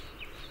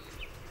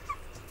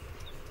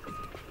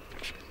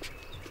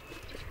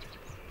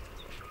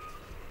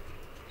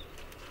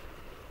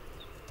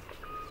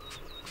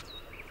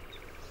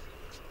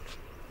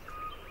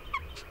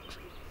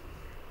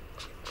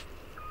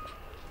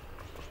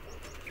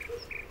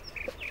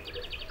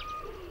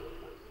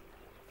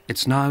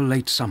 It's now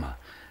late summer,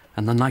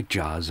 and the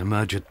nightjars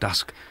emerge at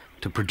dusk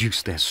to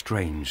produce their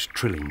strange,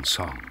 trilling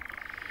song.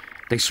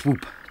 They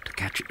swoop to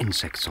catch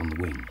insects on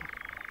the wing.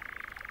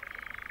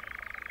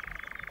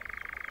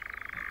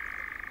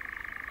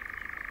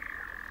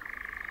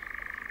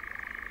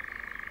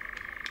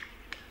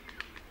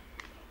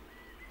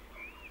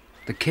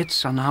 The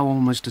kits are now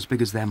almost as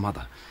big as their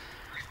mother,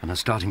 and are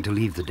starting to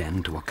leave the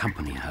den to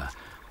accompany her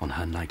on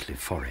her nightly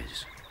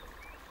forays.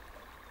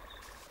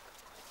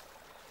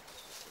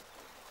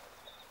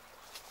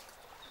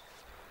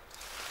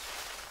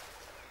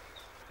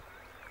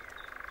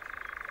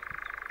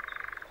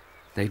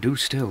 They do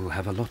still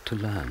have a lot to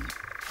learn.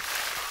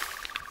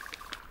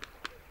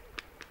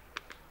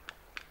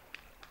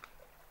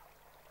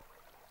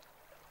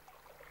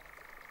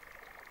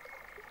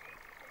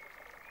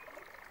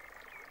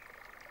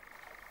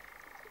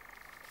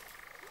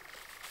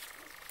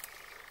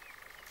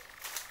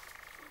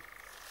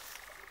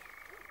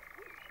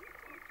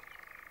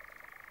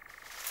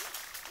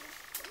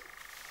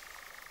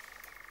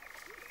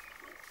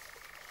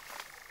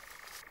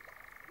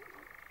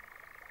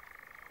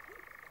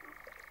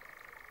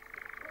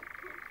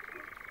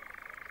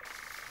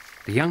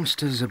 The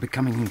youngsters are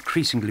becoming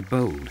increasingly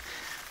bold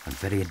and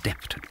very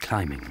adept at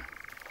climbing.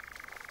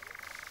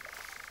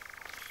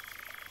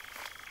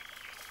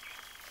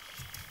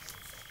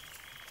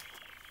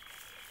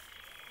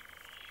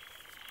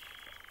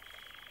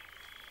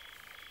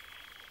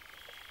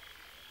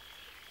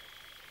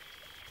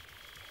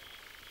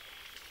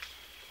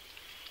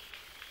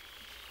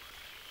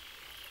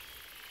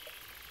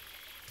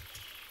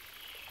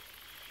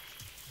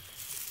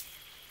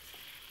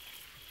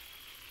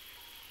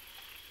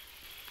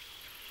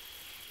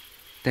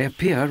 They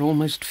appear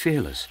almost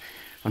fearless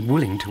and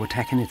willing to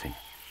attack anything,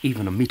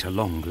 even a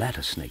metre-long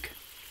ladder snake.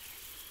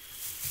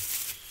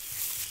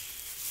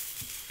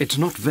 It's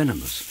not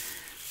venomous,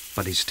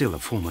 but is still a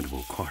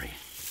formidable quarry.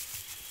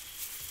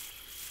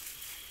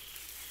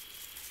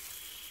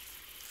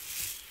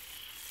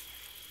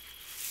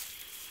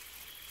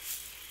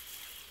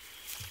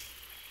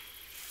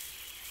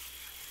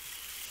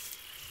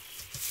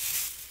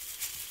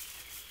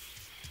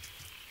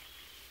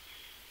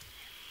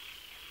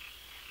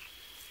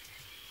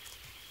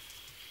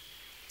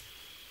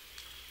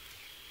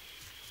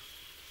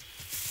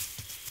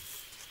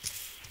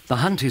 The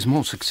hunt is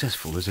more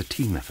successful as a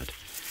team effort,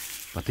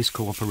 but this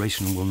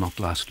cooperation will not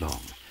last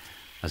long.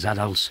 As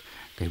adults,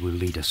 they will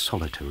lead a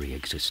solitary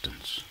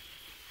existence.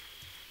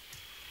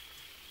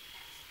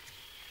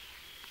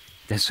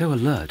 They're so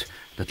alert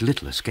that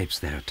little escapes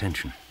their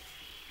attention.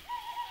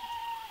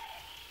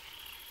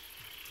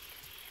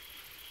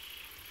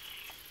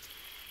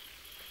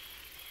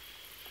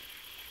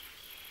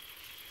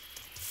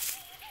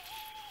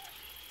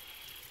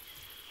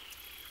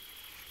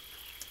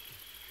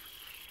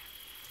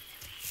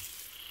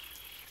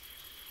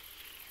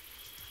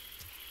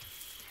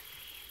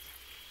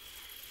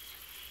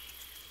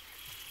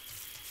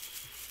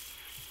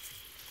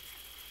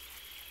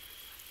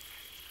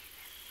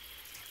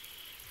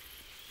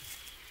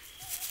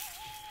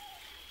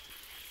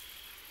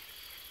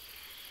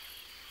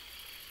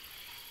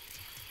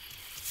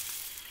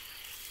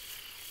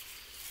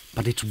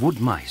 But it's wood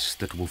mice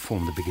that will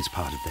form the biggest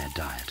part of their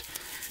diet,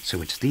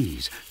 so it's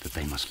these that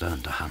they must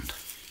learn to hunt.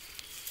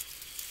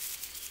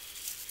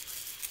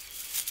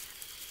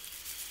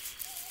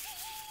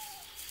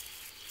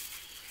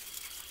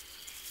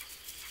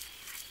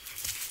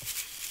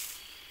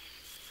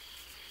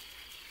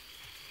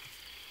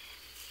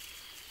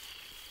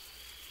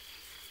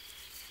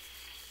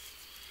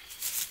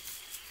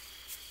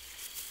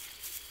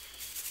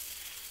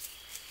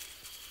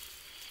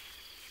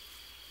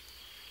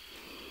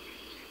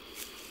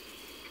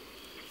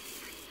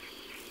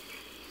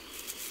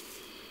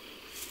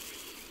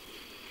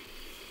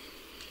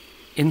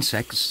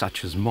 Insects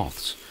such as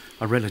moths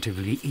are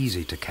relatively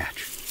easy to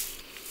catch.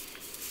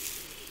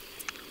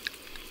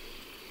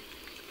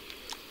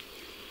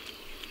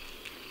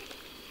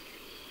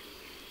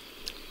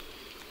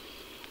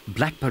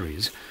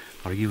 Blackberries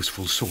are a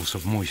useful source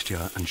of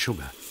moisture and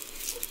sugar,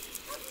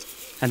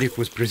 and it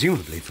was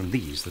presumably from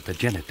these that the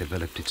genet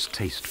developed its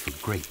taste for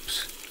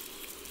grapes.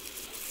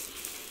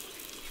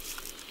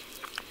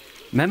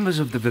 Members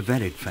of the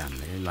viverrid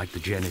family, like the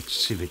genets,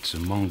 civets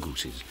and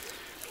mongooses,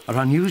 are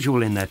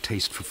unusual in their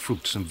taste for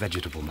fruits and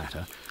vegetable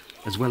matter,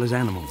 as well as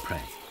animal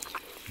prey.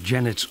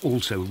 Genets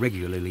also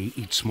regularly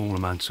eat small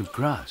amounts of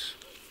grass.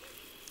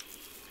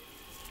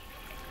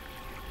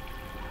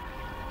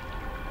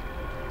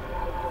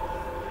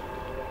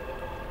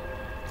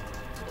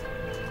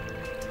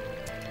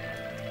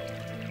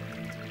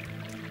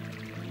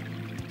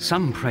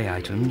 Some prey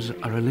items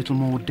are a little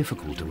more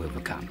difficult to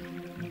overcome.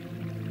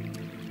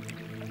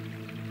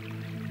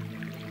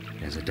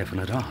 There's a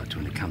definite art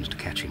when it comes to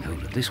catching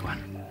hold of this one.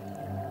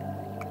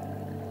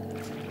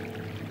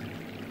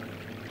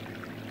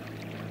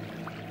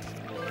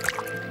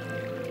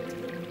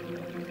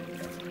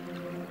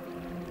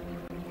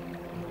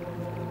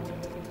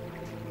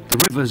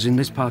 The rivers in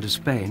this part of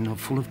Spain are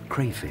full of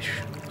crayfish.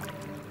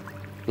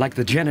 Like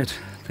the genet,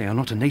 they are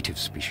not a native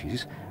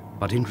species,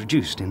 but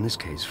introduced in this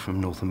case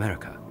from North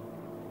America.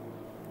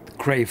 The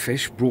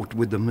crayfish brought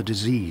with them a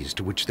disease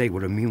to which they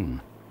were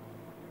immune,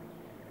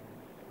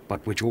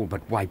 but which all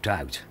but wiped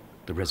out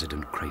the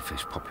resident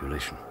crayfish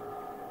population.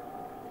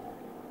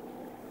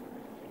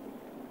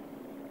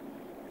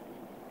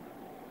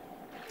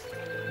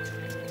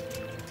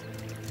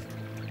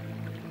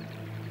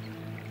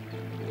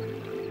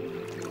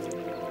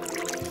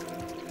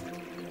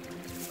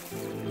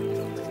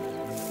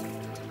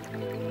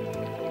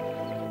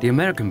 The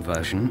American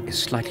version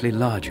is slightly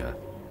larger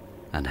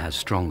and has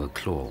stronger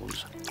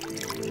claws.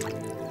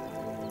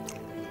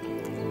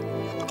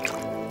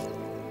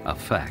 A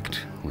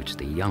fact which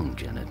the young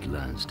genet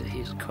learns to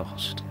his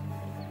cost.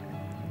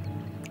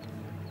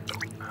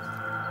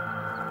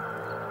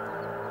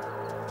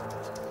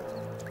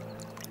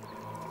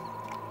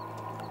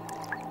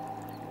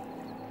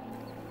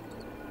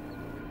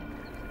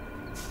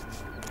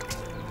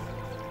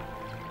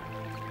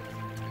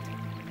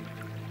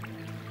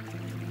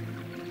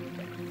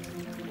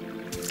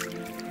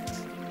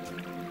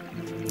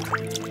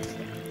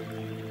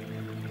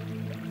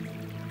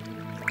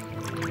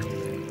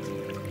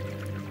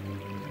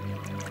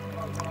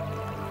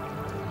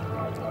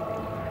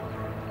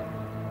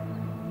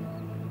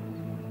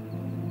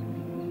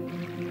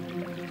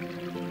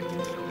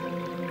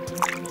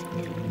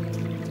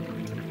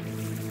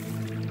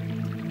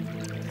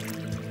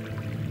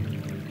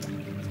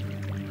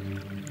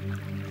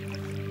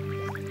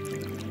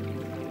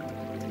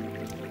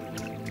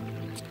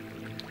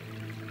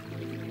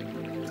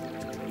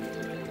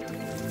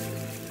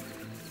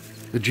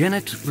 The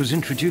genet was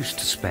introduced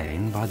to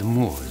Spain by the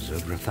Moors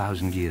over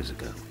 1,000 years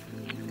ago.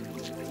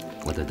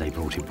 Whether they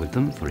brought it with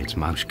them for its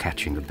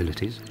mouse-catching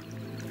abilities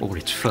or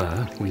its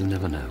fur, we'll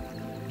never know.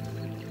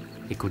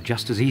 It could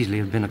just as easily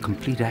have been a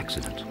complete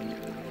accident,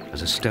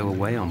 as a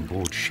stowaway on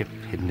board ship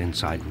hidden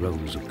inside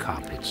rolls of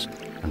carpets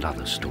and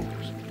other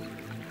stores.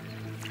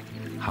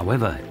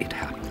 However it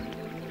happened,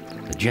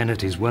 the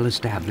genet is well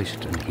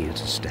established and here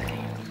to stay.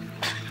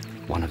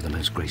 One of the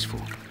most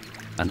graceful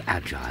and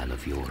agile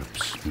of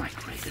Europe's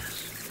night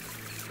raiders.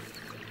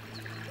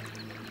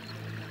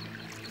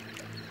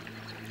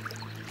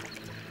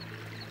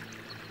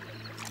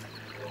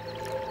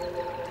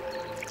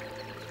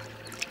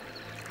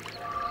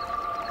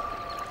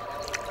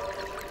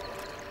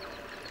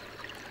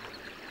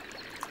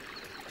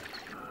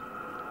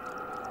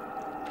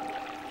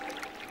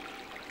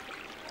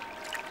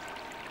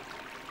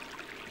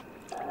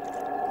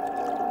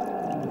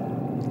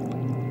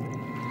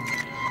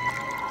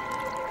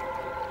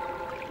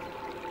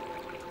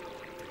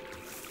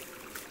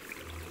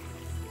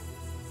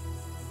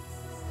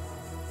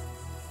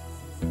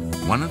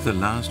 One of the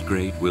last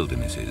great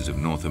wildernesses of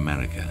North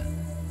America,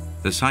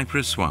 the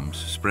cypress swamps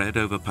spread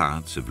over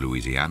parts of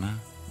Louisiana,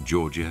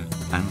 Georgia,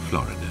 and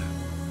Florida.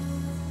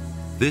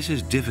 This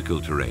is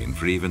difficult terrain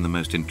for even the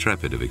most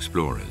intrepid of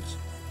explorers.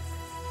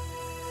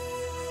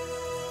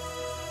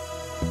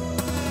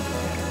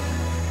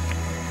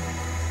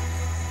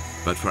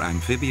 But for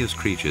amphibious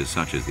creatures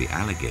such as the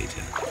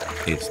alligator,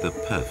 it's the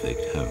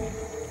perfect home.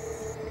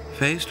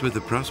 Faced with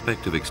the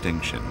prospect of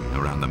extinction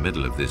around the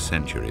middle of this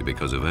century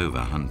because of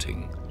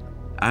overhunting,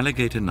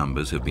 alligator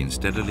numbers have been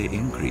steadily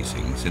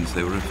increasing since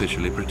they were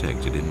officially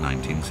protected in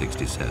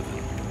 1967.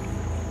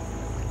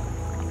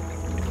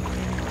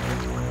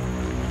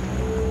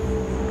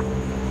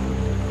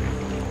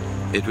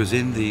 It was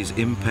in these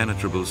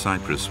impenetrable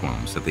cypress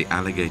swamps that the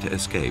alligator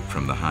escaped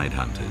from the hide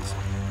hunters,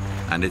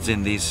 and it's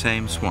in these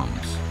same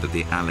swamps that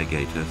the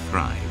alligator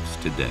thrives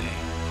today.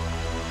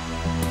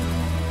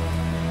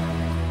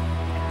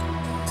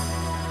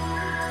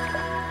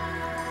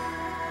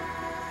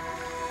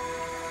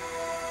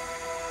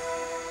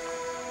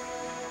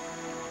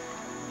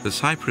 The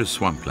cypress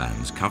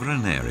swamplands cover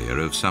an area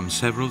of some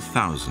several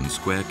thousand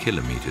square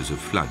kilometers of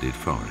flooded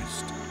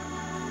forest.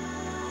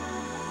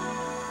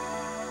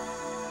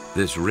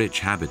 This rich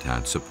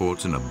habitat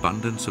supports an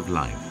abundance of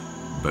life,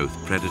 both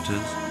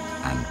predators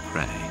and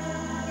prey.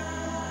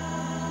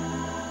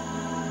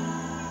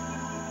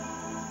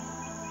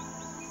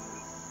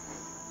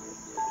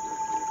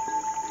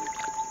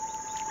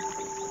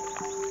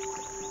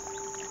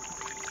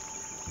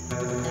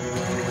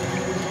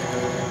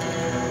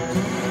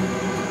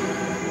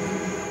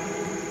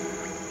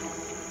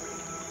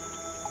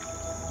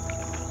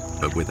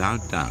 But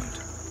without doubt,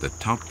 the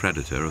top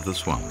predator of the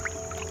swamp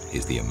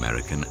is the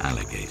American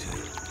alligator.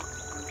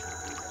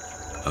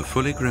 A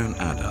fully grown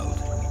adult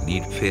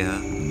need fear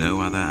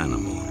no other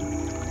animal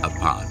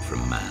apart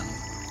from man.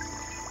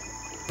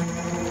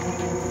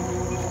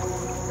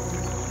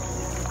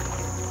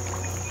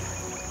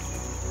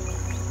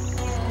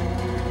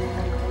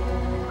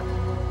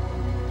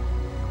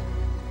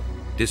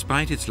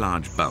 Despite its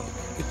large bulk,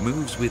 it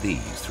moves with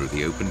ease through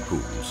the open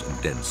pools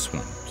and dense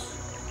swamps.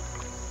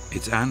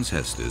 Its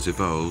ancestors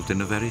evolved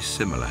in a very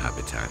similar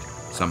habitat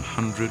some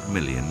 100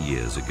 million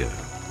years ago.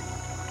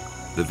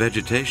 The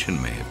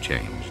vegetation may have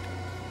changed,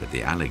 but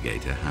the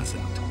alligator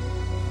hasn't.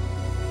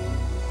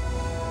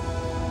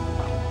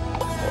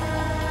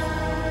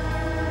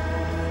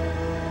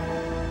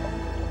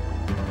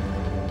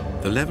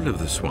 The level of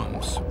the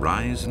swamps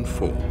rise and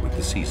fall with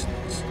the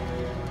seasons.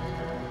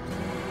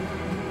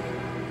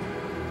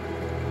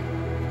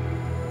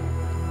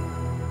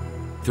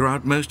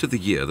 Throughout most of the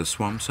year, the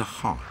swamps are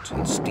hot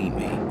and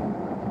steamy.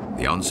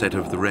 The onset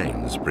of the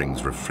rains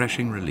brings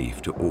refreshing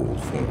relief to all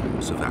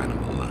forms of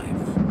animal life.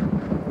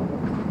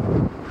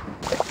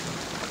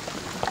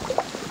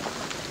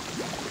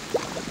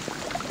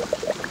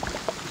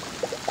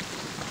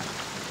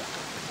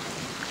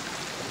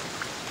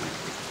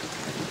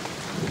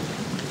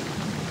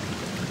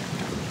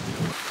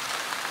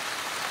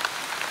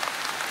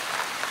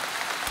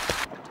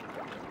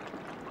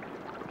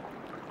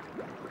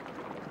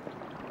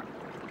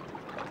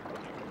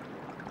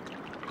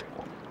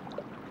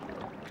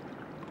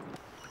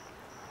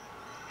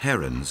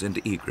 Herons and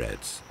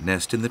egrets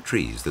nest in the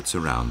trees that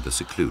surround the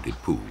secluded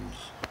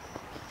pools.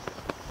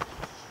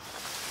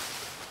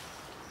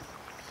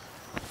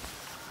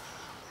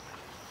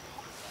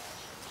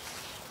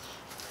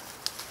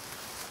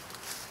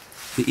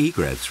 The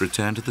egrets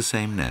return to the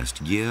same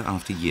nest year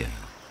after year,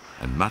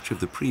 and much of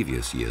the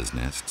previous year's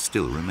nest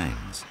still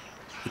remains.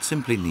 It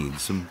simply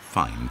needs some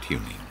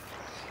fine-tuning.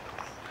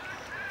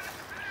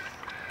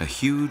 A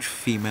huge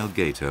female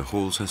gator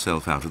hauls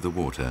herself out of the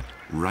water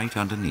right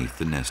underneath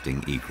the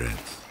nesting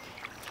egrets.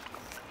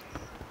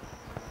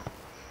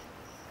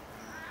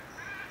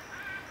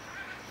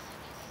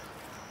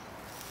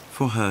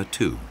 For her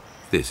too,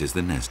 this is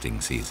the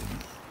nesting season.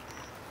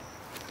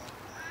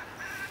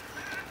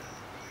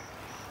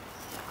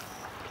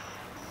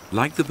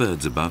 Like the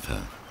birds above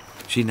her,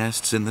 she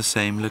nests in the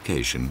same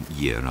location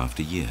year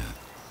after year.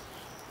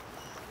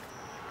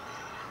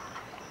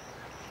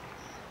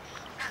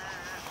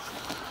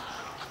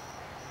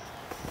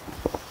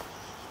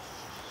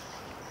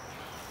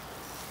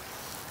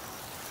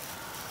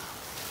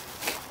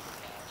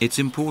 It's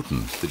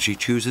important that she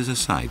chooses a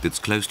site that's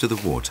close to the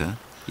water,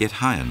 yet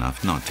high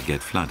enough not to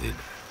get flooded.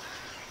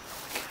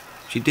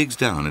 She digs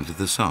down into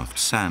the soft,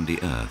 sandy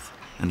earth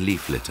and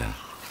leaf litter,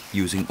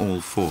 using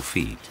all 4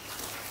 feet.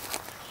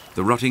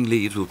 The rotting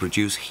leaves will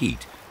produce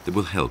heat that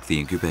will help the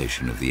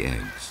incubation of the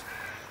eggs.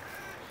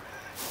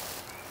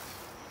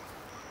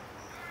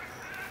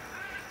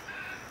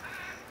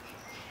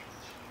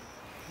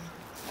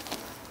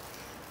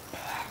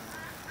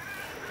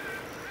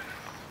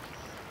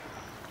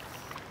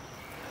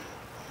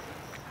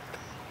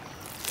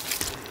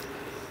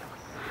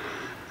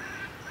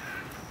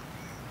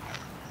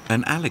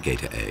 An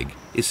alligator egg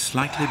is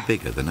slightly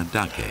bigger than a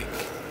duck egg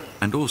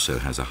and also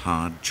has a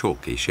hard,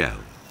 chalky shell.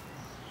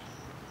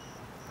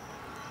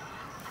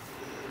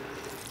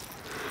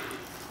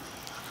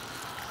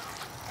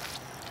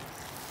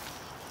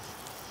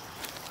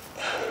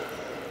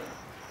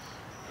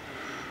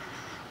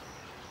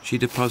 She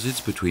deposits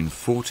between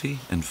 40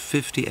 and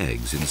 50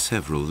 eggs in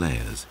several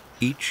layers,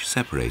 each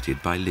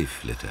separated by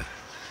leaf litter.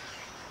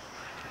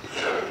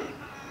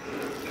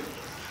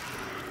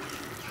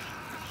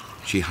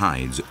 She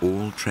hides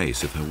all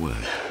trace of her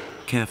work,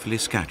 carefully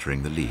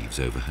scattering the leaves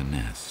over her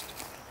nest.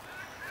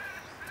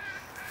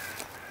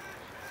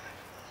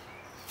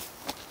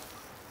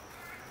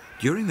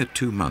 During the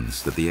 2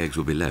 months that the eggs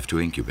will be left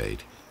to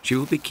incubate, she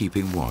will be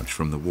keeping watch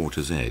from the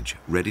water's edge,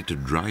 ready to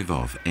drive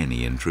off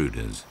any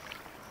intruders.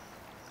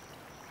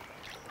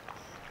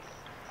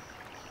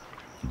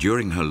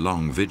 During her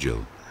long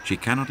vigil, she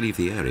cannot leave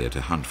the area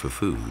to hunt for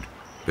food,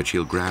 but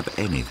she'll grab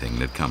anything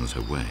that comes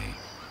her way.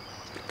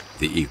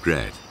 The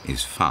egret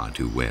is far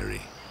too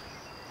wary.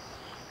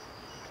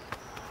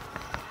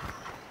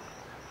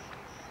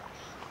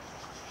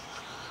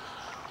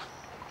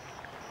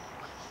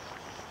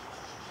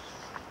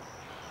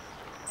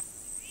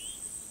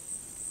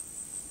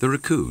 The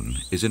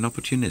raccoon is an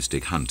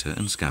opportunistic hunter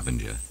and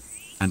scavenger,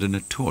 and a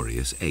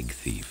notorious egg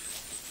thief.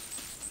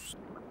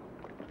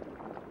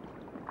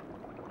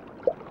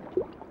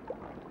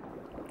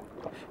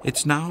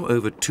 It's now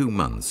over 2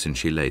 months since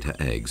she laid her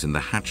eggs, and the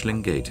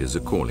hatchling gators are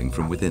calling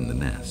from within the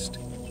nest.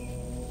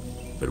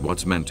 But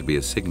what's meant to be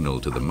a signal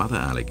to the mother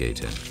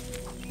alligator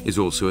is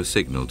also a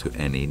signal to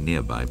any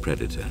nearby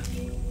predator.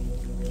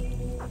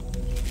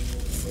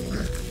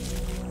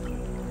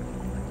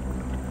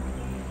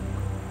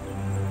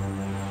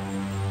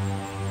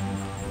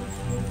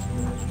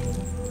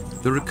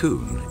 The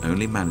raccoon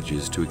only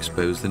manages to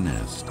expose the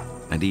nest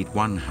and eat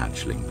one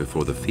hatchling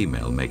before the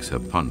female makes her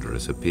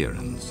ponderous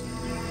appearance.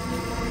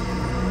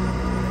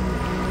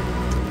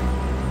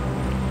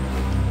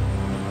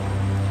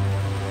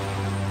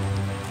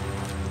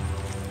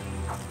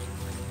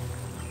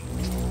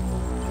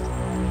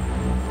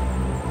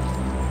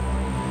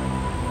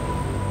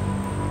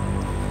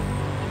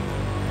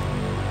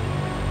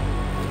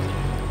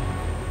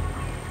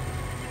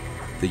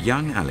 The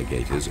young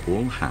alligators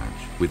all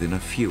hatch within a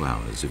few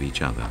hours of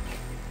each other.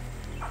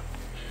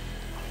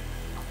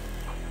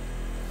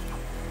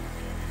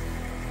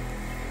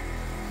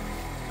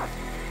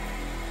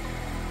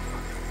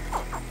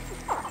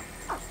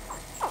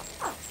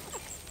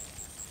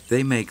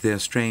 They make their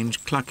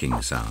strange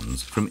clucking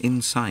sounds from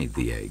inside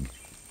the egg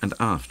and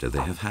after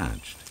they have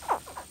hatched.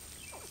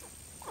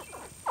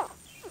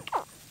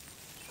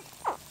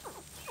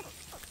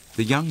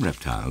 The young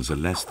reptiles are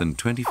less than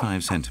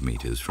 25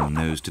 centimeters from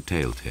nose to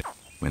tail tip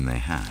when they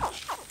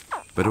hatch,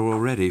 but are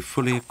already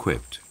fully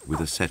equipped with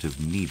a set of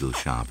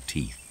needle-sharp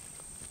teeth.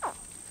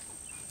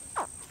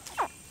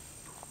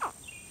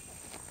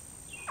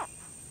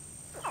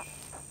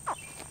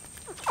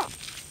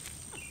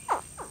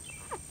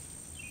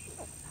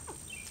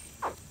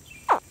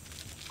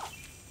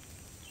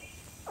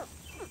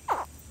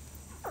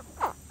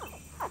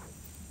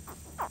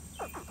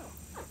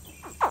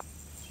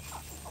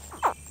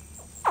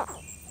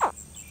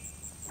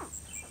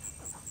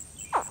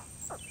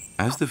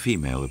 As the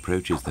female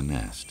approaches the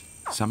nest,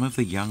 some of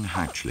the young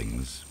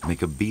hatchlings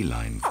make a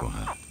beeline for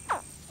her.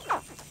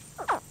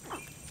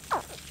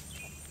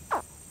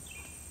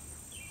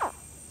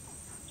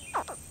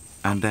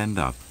 And end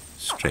up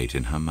straight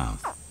in her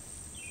mouth.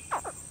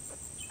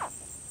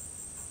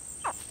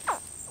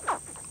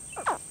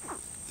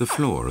 The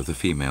floor of the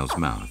female's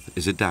mouth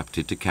is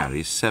adapted to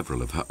carry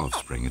several of her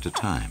offspring at a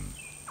time.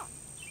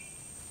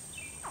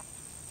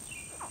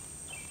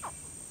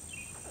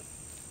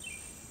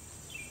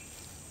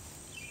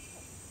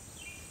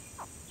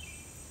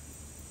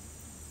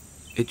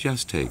 It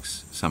just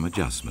takes some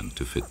adjustment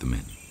to fit them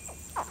in.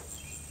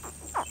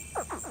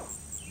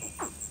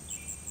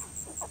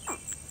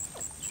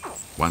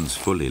 Once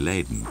fully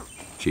laden,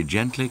 she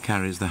gently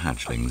carries the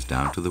hatchlings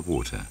down to the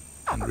water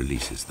and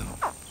releases them.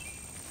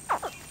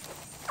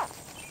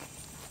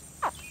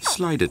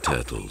 Slider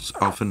turtles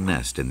often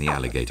nest in the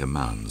alligator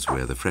mounds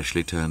where the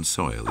freshly turned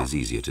soil is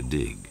easier to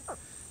dig.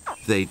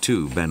 They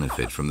too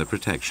benefit from the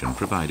protection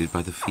provided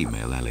by the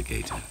female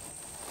alligator.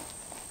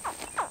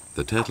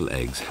 The turtle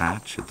eggs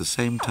hatch at the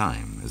same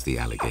time as the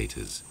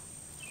alligators.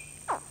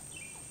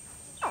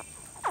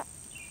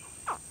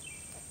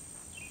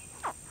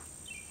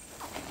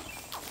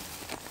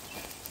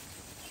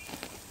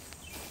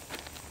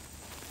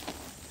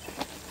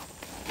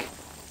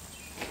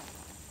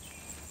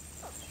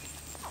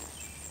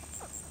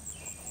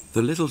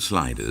 The little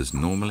sliders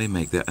normally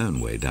make their own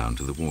way down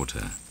to the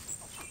water.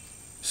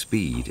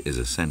 Speed is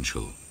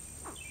essential.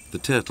 The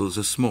turtles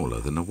are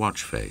smaller than a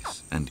watch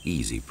face and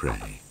easy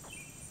prey.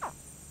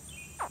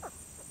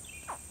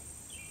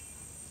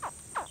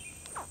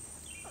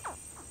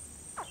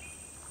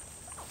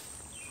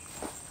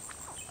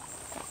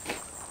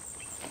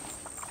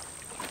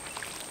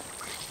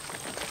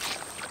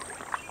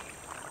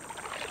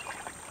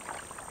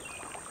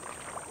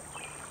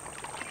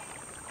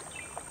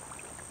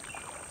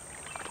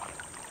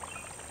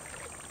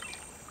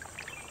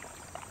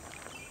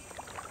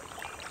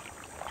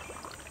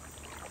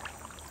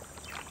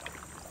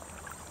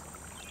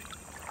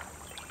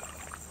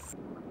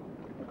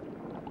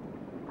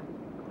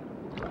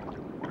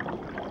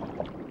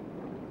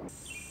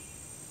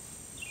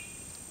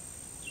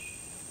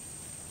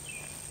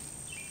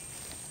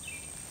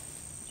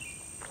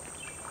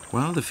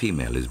 While the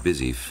female is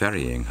busy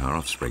ferrying her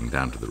offspring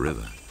down to the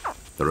river,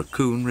 the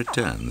raccoon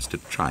returns to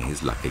try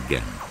his luck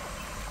again.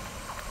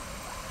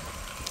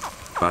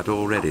 But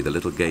already the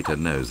little gator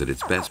knows that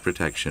its best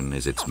protection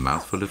is its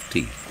mouthful of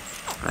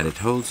teeth, and it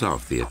holds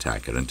off the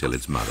attacker until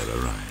its mother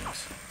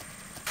arrives.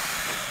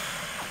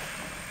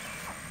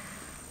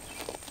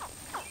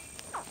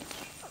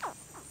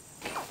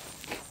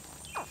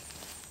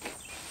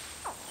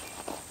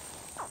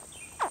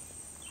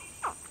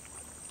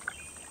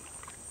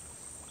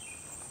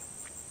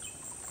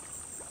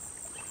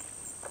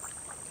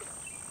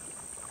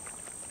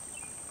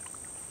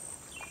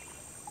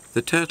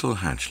 The turtle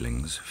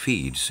hatchlings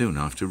feed soon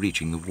after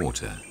reaching the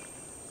water.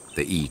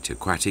 They eat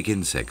aquatic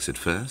insects at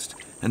first,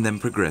 and then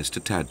progress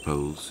to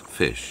tadpoles,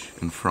 fish,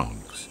 and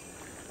frogs.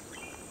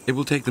 It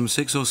will take them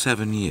 6 or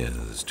 7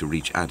 years to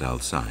reach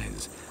adult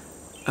size,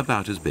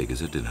 about as big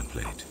as a dinner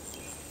plate.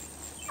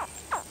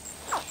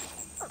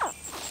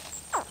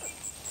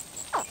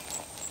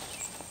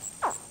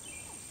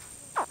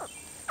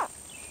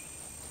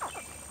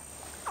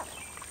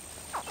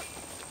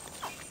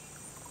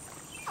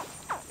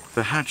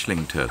 The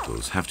hatchling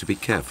turtles have to be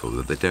careful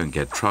that they don't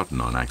get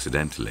trodden on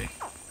accidentally.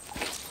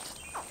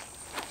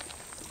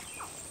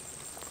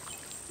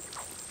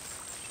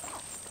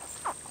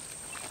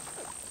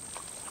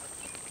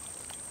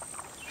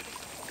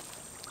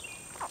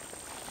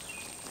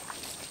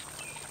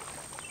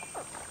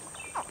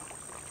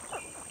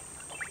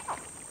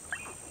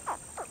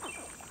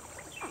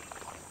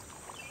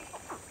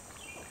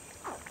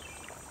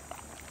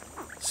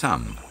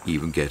 Some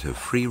even get a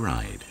free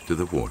ride to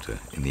the water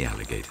in the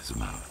alligator's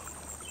mouth.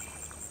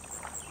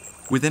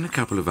 Within a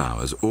couple of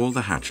hours, all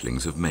the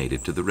hatchlings have made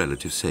it to the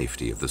relative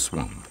safety of the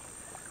swamp.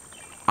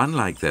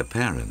 Unlike their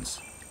parents,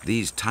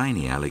 these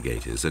tiny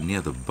alligators are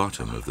near the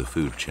bottom of the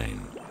food chain.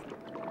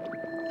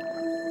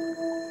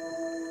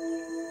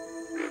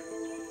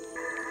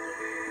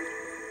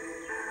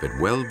 But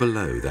well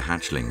below the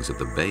hatchlings at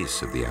the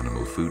base of the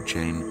animal food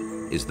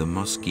chain is the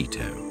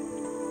mosquito.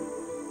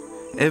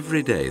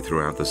 Every day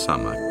throughout the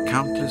summer,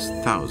 countless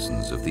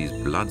thousands of these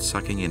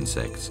blood-sucking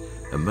insects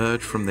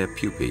emerge from their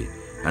pupae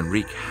and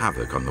wreak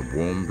havoc on the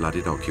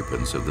warm-blooded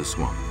occupants of the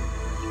swamp.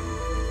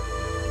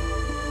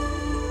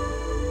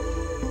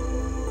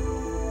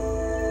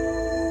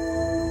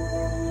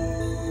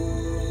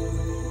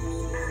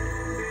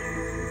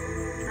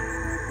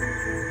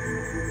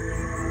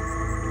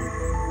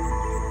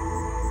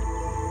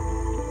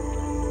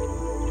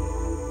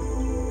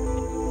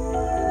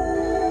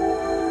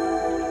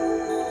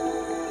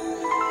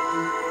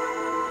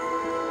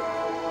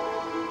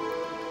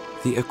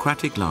 The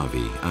aquatic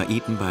larvae are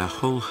eaten by a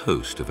whole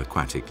host of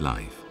aquatic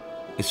life,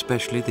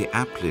 especially the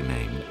aptly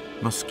named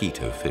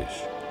mosquito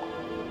fish.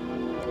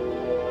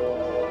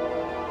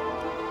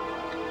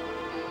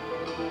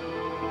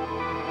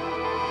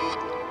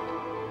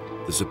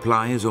 The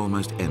supply is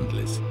almost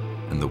endless,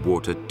 and the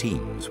water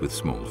teems with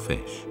small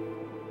fish.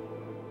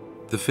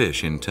 The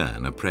fish, in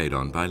turn, are preyed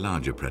on by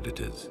larger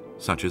predators,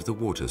 such as the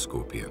water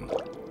scorpion.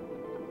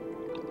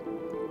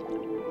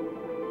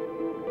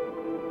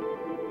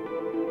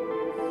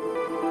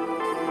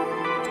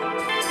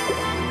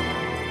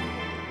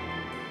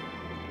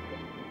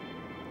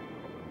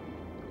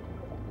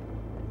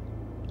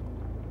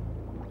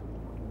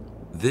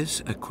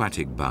 This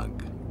aquatic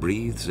bug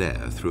breathes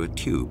air through a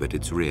tube at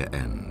its rear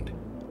end.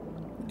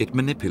 It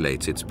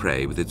manipulates its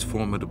prey with its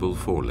formidable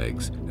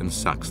forelegs and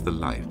sucks the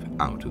life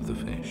out of the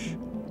fish.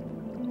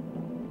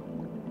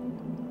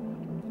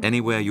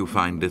 Anywhere you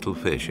find little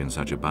fish in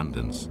such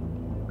abundance,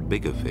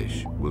 bigger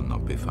fish will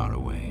not be far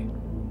away.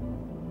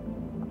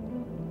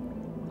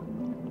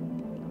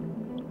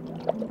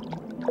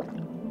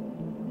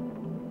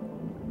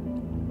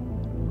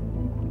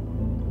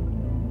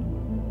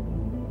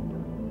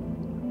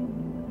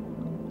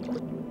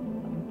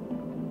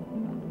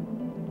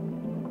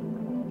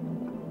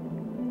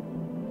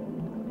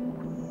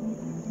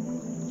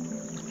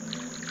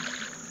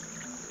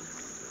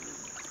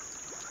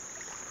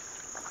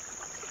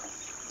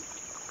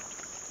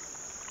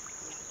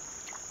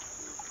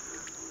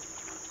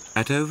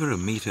 At over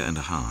 1.5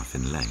 meters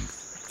in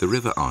length, the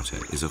river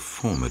otter is a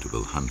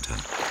formidable hunter.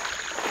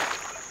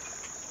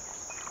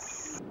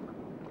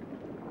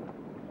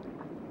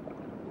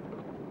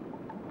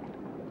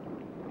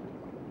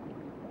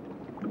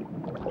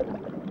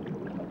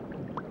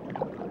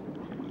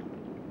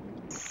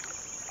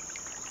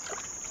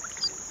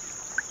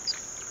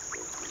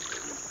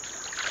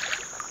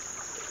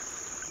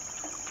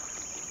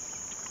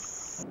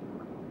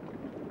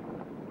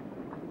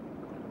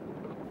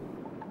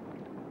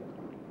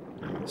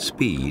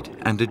 Speed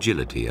and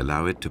agility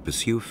allow it to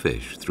pursue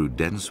fish through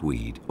dense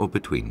weed or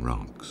between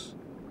rocks.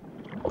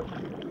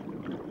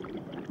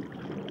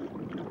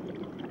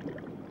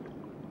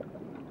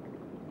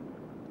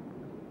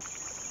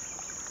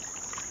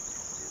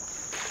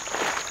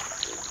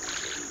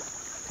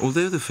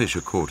 Although the fish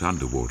are caught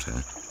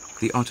underwater,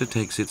 the otter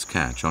takes its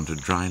catch onto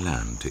dry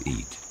land to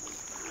eat.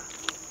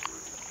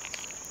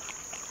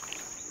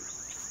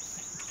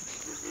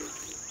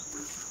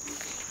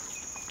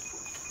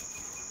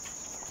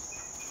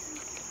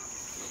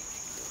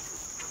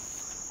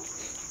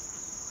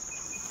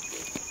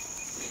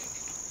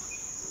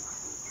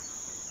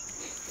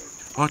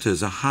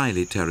 Otters are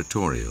highly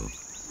territorial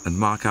and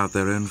mark out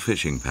their own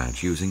fishing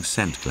patch using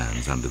scent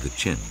glands under the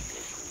chin.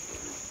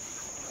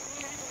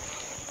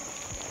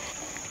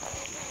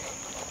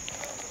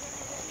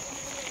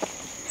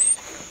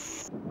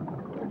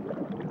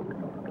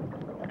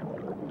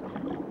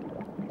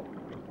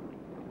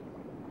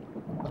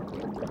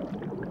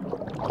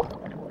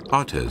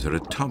 Otters are a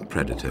top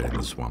predator in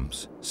the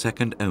swamps,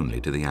 second only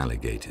to the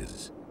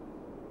alligators.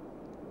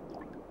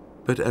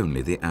 But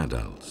only the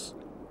adults.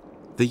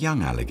 The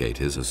young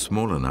alligators are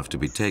small enough to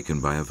be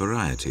taken by a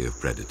variety of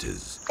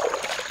predators,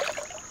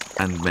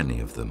 and many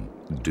of them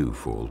do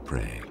fall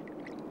prey.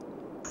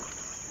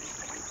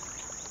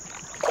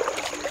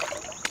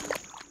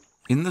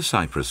 In the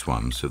cypress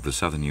swamps of the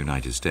southern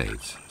United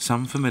States,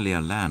 some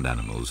familiar land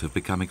animals have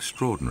become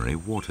extraordinary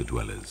water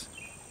dwellers.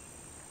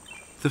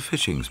 The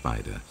fishing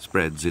spider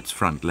spreads its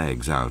front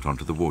legs out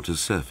onto the water's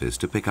surface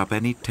to pick up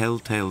any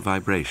telltale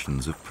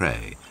vibrations of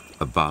prey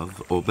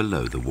above or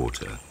below the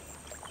water.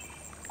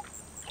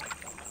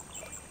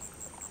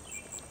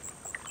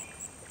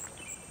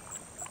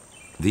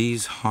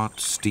 These hot,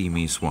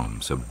 steamy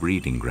swamps are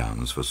breeding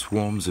grounds for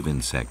swarms of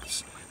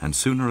insects, and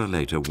sooner or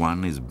later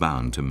one is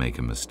bound to make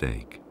a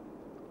mistake.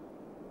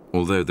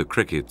 Although the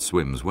cricket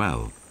swims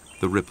well,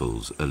 the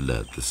ripples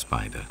alert the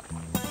spider.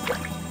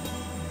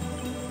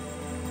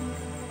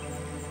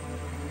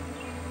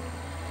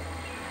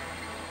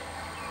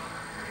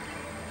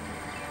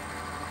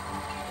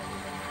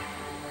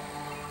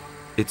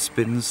 It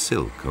spins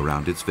silk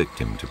around its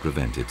victim to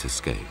prevent its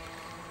escape.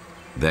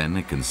 Then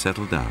it can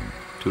settle down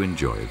to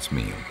enjoy its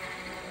meal.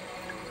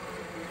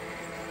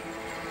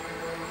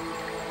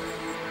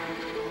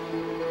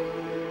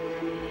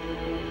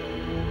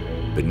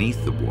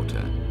 Beneath the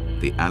water,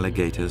 the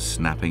alligator's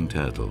snapping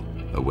turtle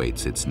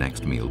awaits its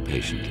next meal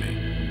patiently.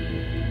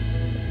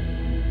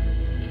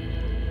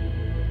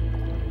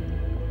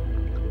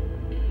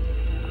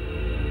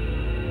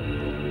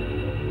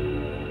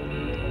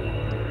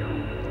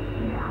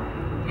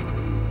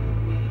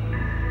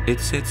 It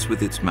sits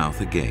with its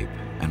mouth agape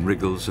and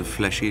wriggles a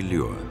fleshy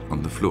lure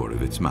on the floor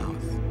of its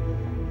mouth.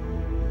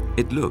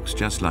 It looks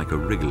just like a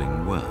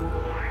wriggling worm.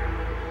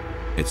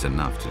 It's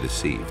enough to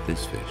deceive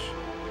this fish.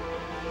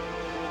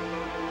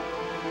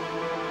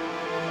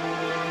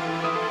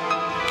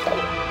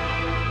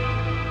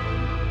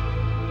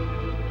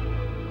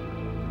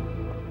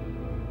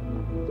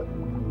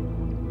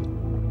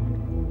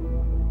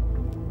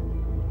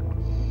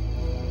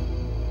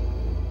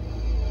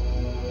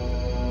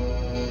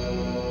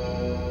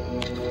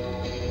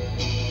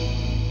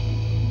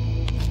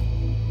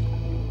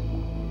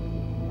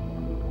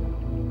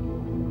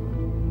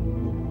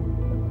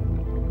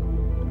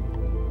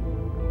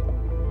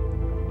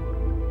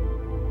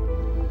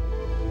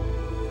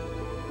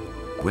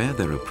 Where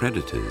there are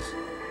predators,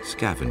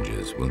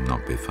 scavengers will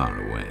not be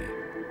far away.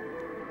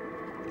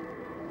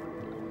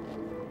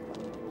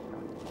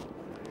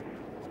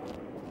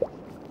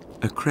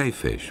 A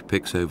crayfish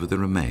picks over the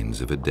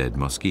remains of a dead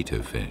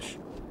mosquito fish.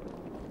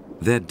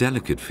 They're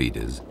delicate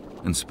feeders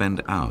and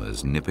spend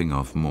hours nipping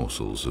off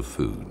morsels of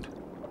food.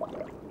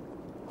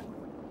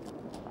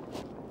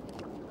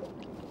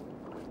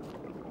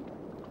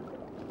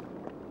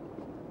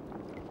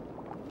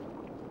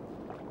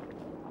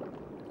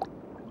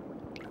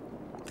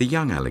 The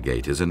young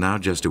alligators are now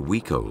just a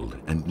week old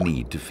and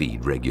need to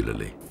feed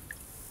regularly.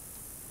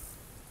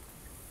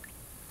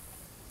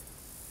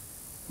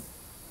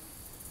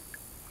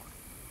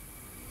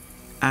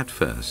 At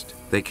first,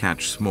 they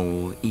catch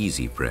small,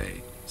 easy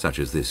prey, such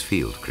as this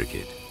field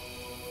cricket.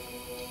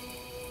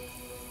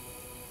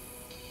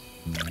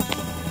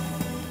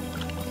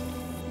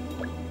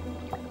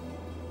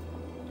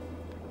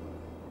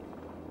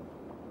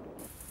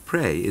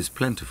 Prey is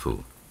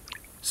plentiful.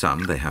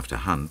 Some they have to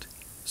hunt,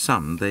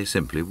 some they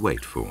simply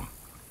wait for.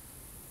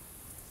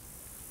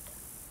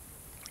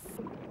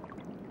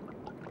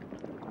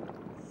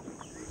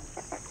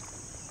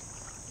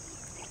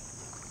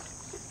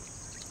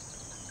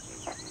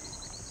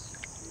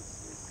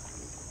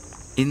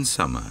 In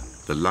summer,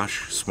 the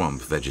lush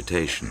swamp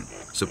vegetation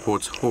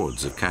supports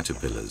hordes of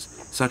caterpillars,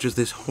 such as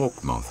this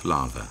hawk moth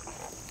larva.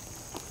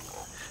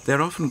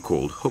 They're often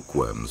called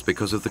hookworms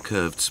because of the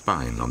curved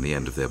spine on the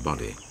end of their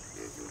body.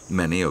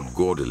 Many are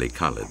gaudily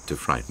colored to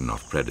frighten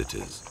off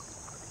predators.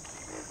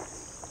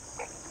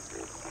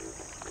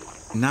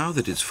 Now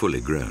that it's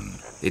fully grown,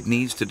 it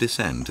needs to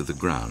descend to the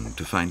ground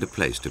to find a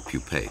place to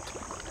pupate.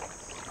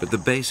 But the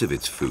base of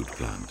its food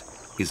plant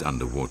is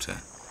underwater.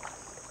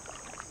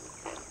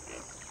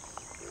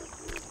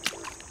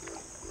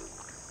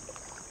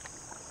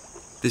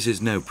 This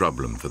is no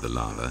problem for the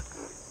larva,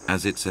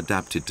 as it's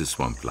adapted to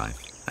swamp life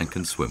and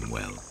can swim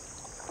well.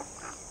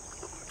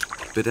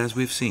 But as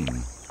we've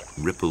seen,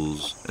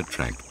 ripples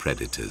attract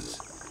predators.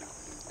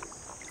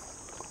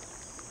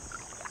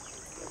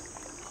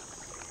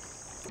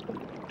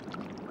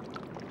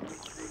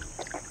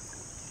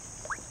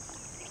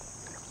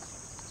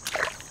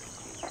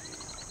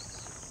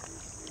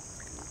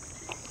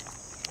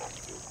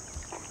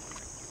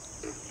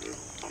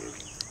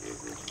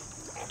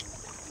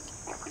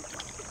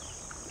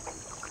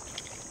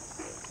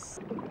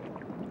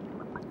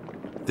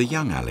 The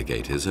young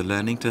alligators are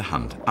learning to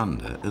hunt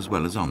under as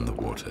well as on the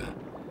water.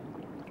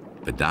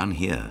 But down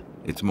here,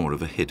 it's more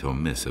of a hit or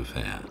miss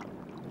affair.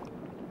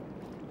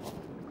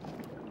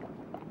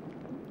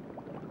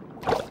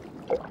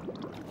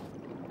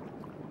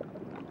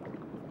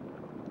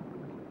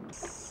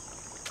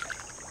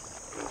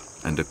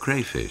 And a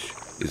crayfish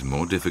is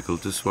more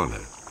difficult to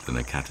swallow than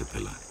a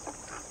caterpillar.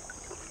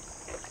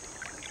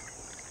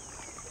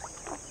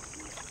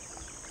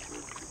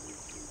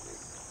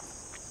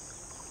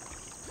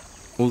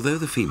 Although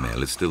the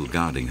female is still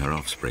guarding her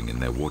offspring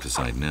in their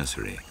waterside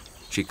nursery,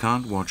 she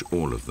can't watch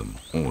all of them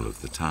all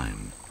of the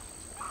time.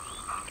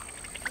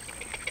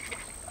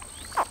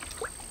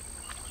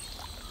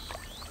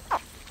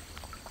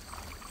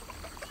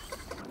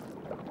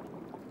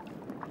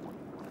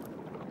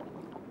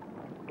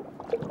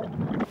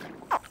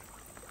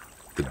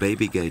 The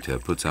baby gator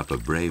puts up a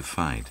brave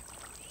fight,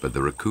 but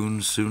the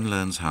raccoon soon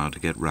learns how to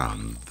get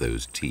round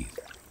those teeth.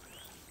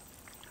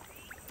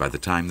 By the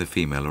time the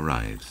female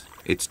arrives,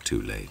 it's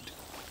too late.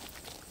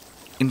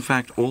 In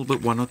fact, all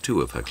but 1 or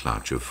 2 of her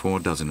clutch of 4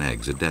 dozen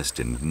eggs are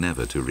destined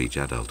never to reach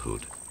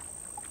adulthood.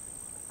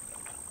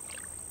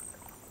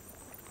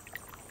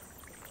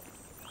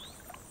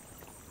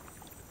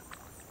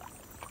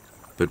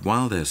 But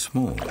while they're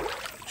small,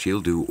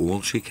 she'll do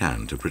all she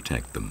can to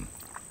protect them.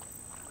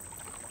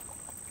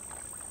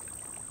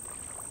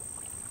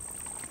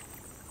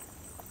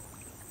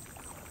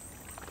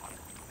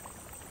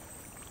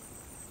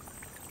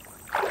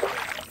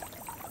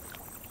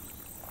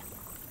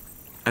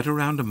 At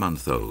around a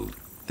month old,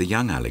 the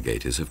young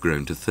alligators have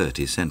grown to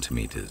 30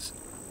 centimeters.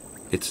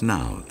 It's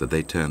now that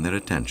they turn their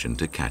attention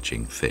to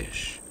catching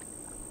fish.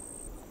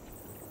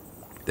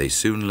 They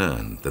soon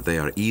learn that they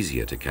are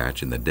easier to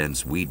catch in the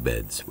dense weed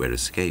beds where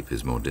escape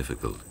is more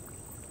difficult.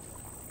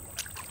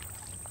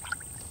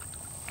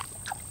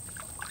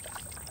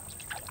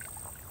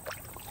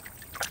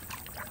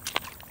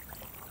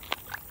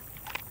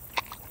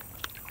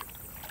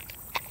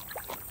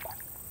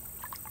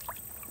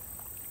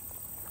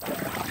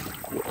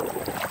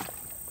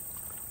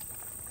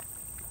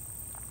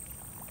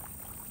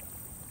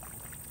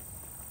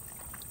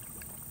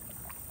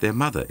 Their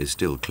mother is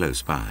still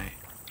close by,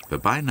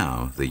 but by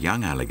now the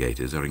young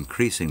alligators are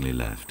increasingly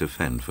left to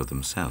fend for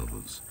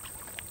themselves.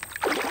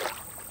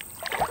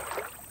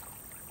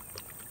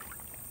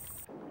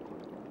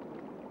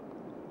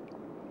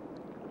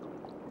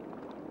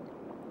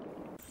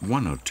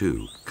 One or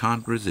two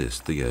can't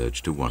resist the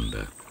urge to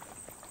wander.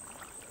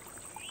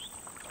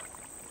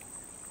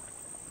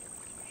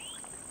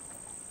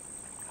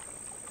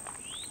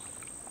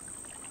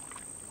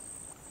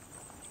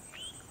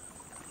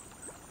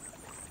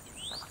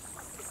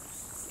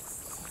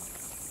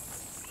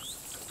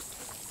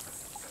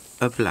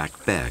 A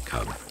black bear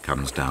cub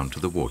comes down to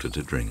the water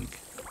to drink.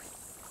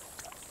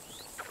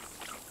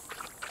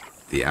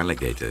 The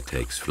alligator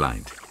takes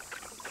flight.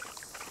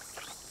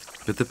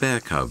 But the bear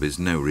cub is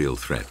no real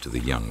threat to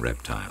the young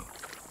reptile.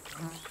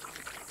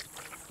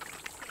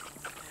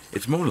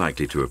 It's more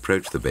likely to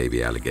approach the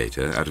baby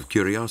alligator out of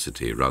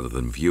curiosity rather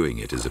than viewing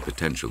it as a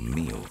potential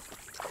meal.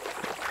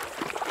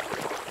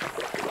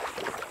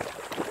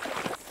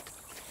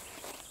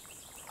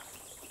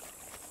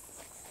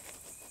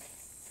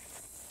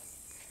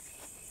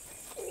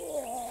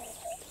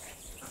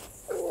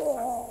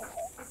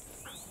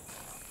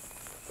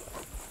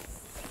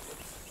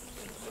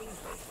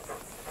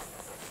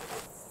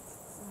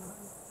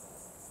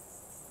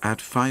 At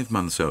 5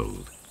 months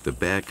old, the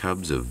bear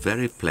cubs are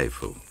very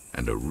playful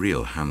and a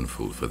real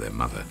handful for their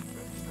mother.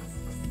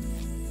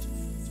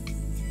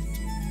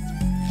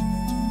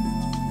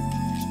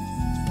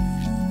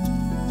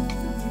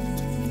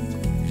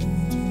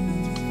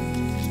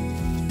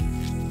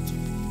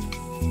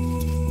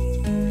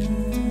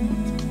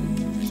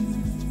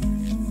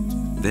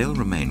 They'll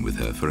remain with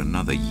her for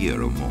another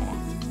year or more.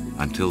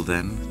 Until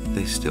then,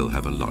 they still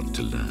have a lot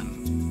to learn.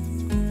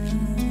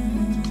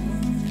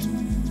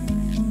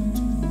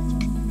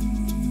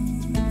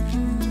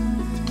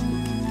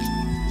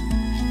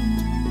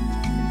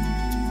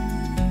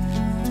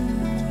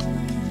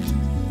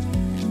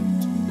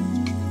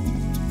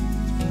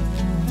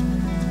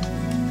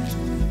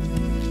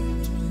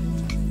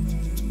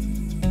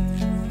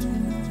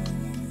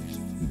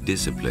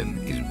 Discipline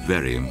is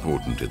very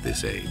important at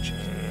this age.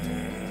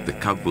 The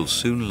cub will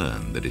soon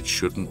learn that it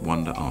shouldn't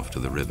wander off to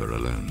the river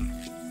alone.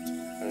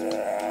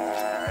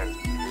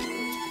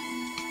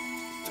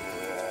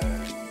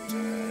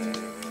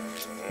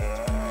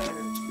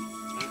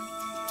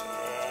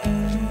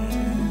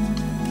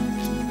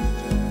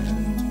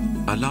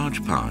 A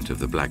large part of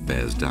the black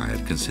bear's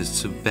diet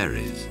consists of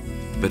berries,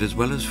 but as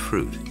well as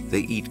fruit,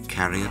 they eat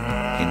carrion,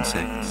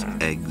 insects,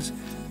 eggs,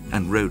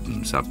 and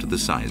rodents up to the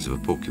size of a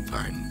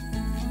porcupine.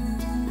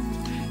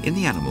 In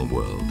the animal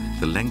world,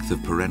 the length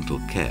of parental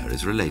care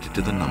is related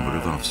to the number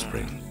of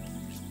offspring.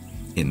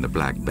 In the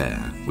black bear,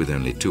 with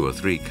only 2 or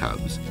 3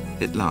 cubs,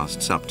 it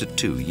lasts up to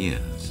 2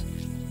 years.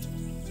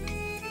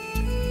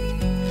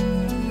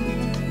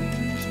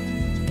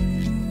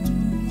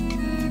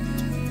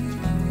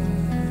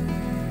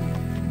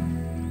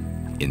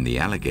 In the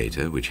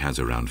alligator, which has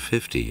around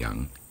 50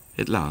 young,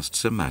 it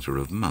lasts a matter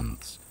of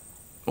months,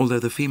 although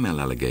the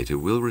female alligator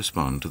will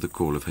respond to the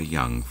call of her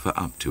young for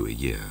up to a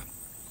year.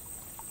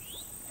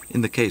 In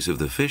the case of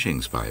the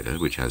fishing spider,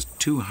 which has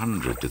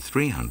 200 to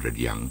 300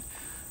 young,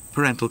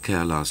 parental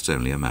care lasts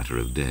only a matter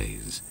of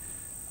days.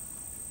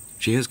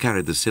 She has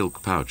carried the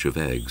silk pouch of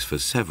eggs for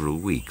several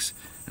weeks,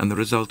 and the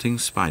resulting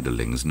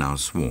spiderlings now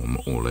swarm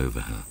all over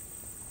her.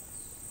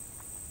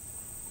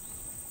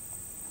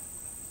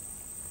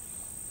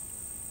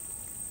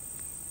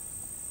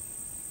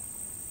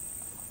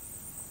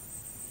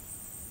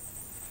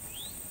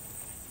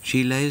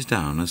 She lays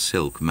down a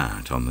silk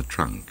mat on the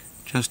trunk,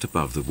 just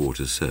above the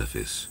water's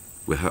surface,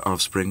 where her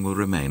offspring will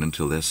remain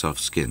until their soft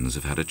skins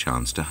have had a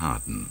chance to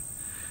harden.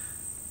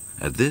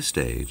 At this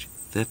stage,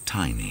 they're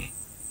tiny,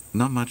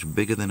 not much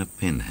bigger than a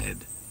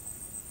pinhead.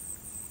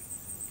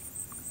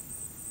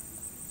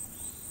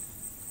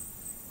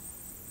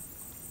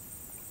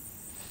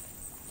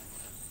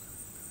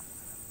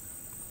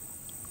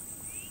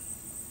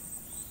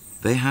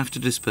 They have to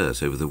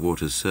disperse over the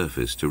water's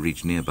surface to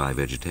reach nearby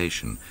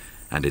vegetation,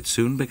 and it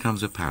soon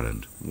becomes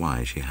apparent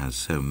why she has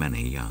so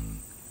many young.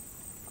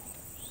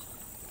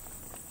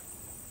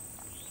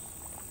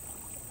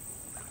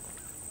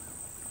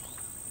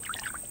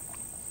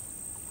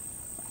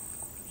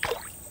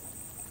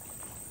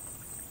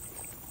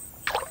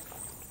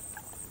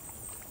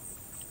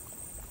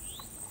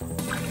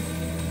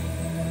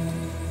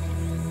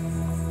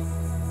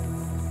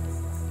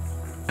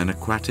 An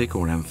aquatic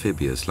or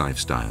amphibious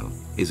lifestyle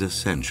is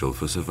essential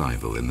for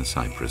survival in the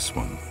cypress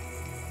swamp.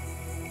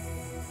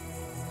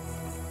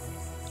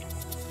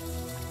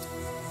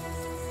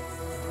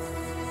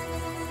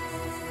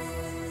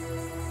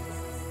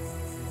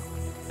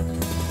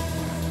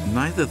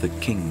 Neither the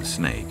king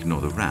snake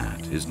nor the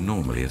rat is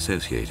normally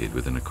associated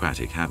with an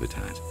aquatic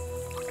habitat,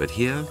 but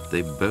here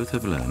they both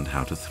have learned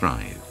how to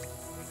thrive.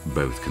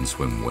 Both can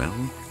swim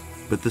well,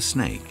 but the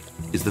snake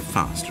is the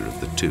faster of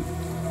the two.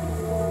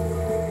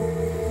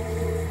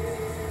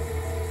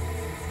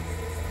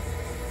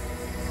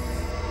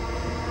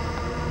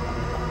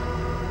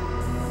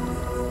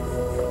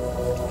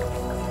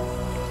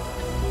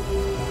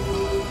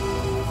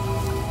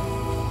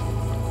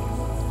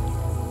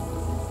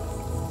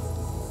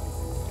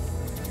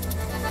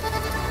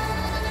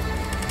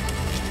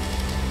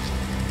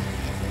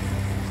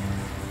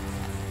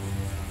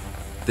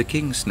 The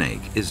king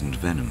snake isn't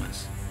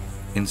venomous.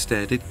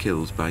 Instead, it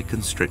kills by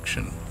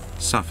constriction,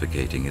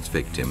 suffocating its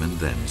victim and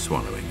then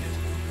swallowing it.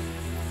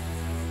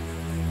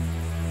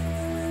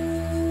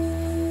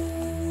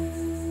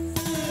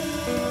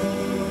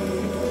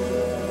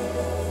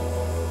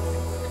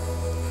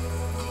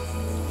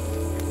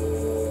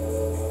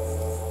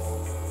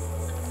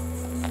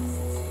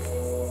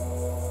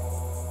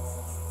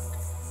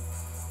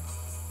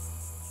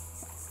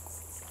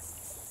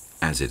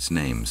 As its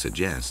name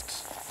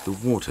suggests, the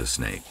water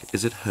snake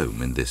is at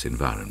home in this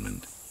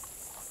environment.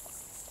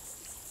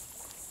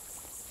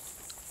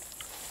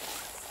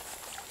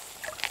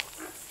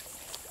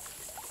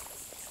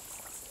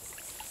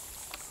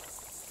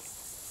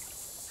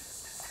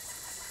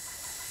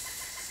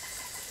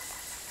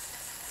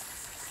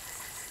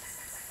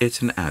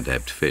 It's an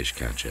adept fish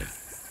catcher,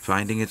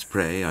 finding its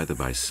prey either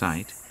by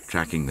sight,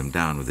 tracking them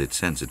down with its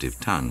sensitive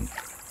tongue,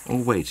 or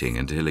waiting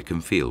until it can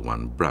feel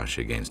one brush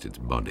against its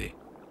body.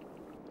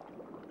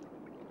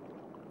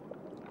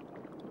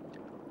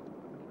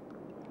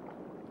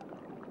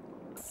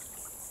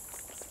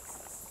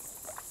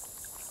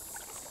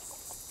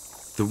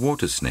 The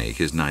water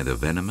snake is neither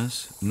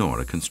venomous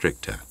nor a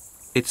constrictor.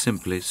 It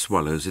simply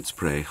swallows its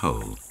prey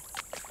whole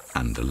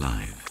and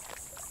alive.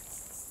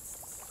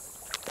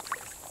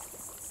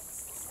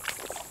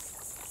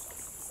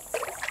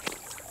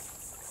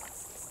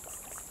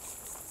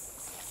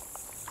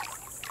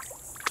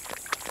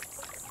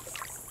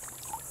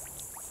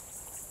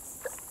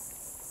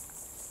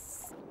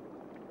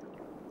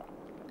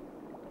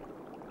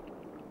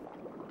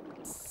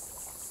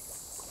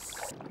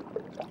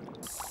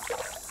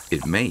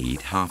 It may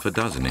eat half a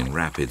dozen in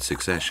rapid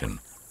succession,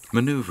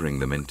 maneuvering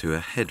them into a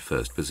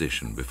head-first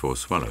position before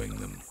swallowing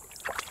them.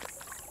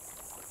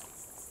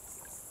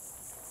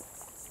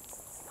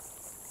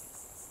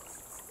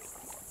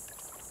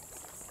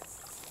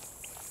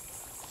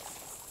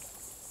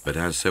 But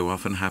as so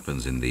often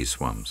happens in these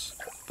swamps,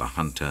 the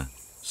hunter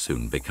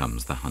soon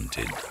becomes the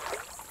hunted.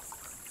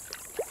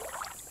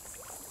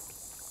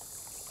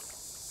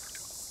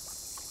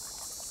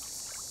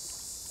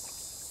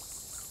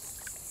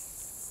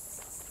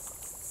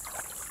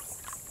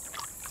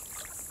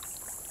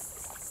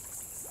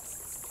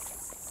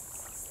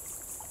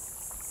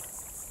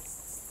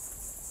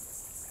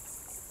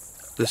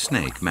 The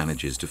snake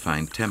manages to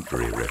find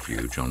temporary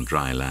refuge on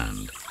dry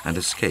land and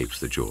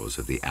escapes the jaws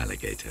of the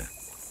alligator.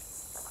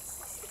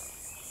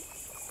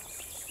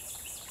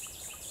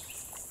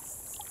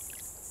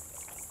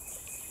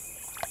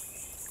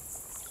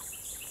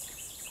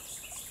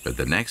 But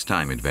the next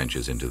time it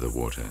ventures into the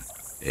water,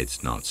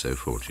 it's not so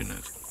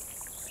fortunate.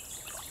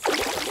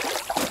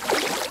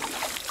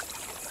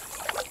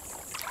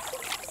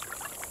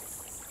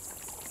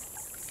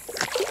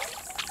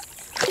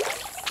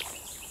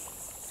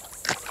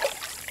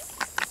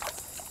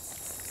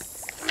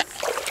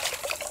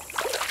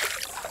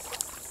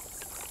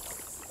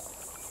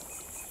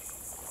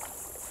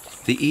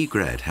 The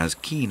egret has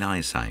keen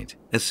eyesight,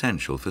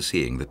 essential for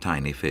seeing the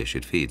tiny fish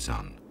it feeds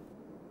on.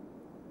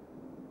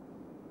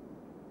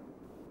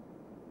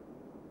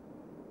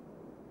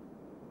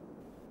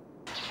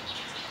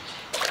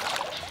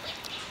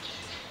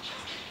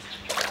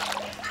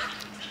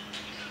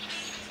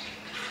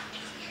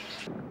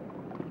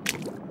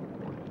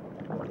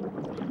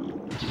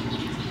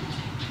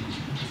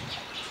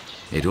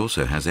 It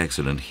also has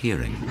excellent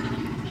hearing,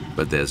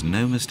 but there's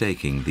no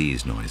mistaking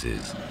these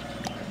noises.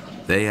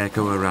 They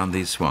echo around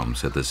these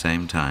swamps at the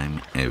same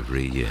time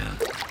every year.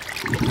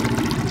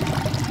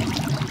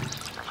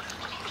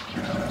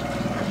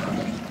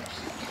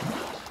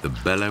 The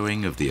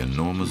bellowing of the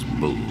enormous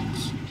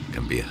bulls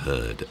can be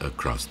heard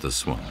across the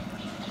swamp.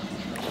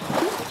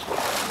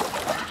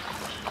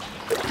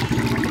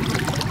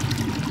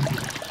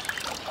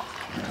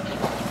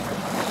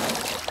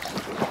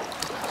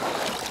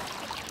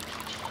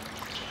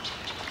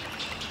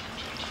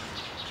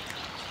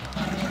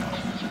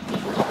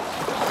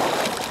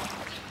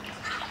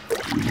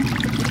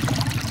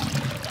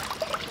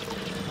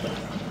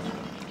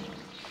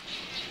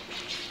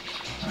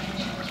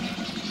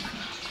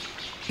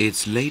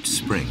 It's late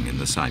spring in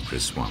the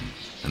cypress swamp,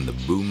 and the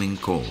booming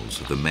calls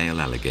of the male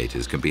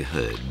alligators can be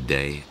heard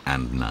day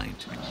and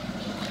night.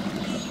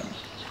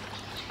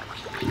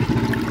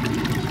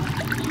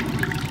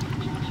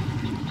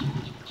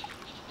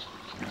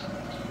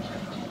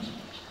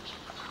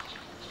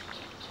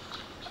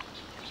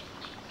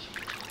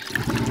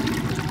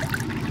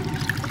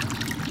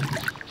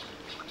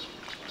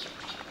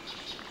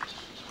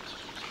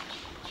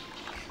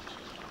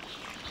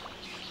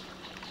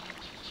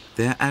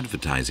 They're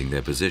advertising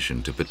their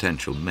position to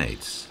potential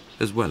mates,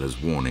 as well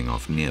as warning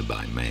off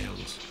nearby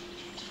males.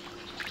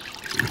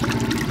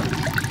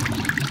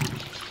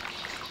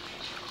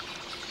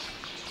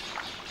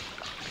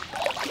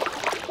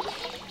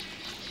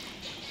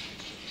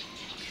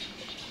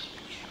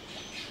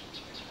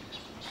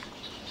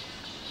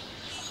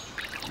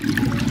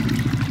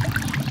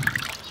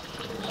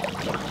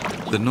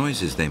 The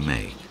noises they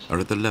make are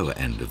at the lower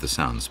end of the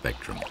sound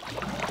spectrum.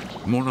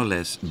 More or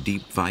less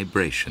deep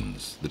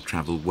vibrations that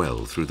travel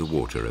well through the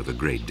water over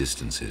great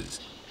distances.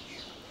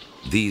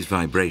 These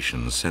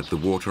vibrations set the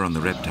water on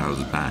the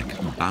reptile's back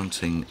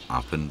bouncing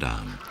up and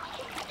down.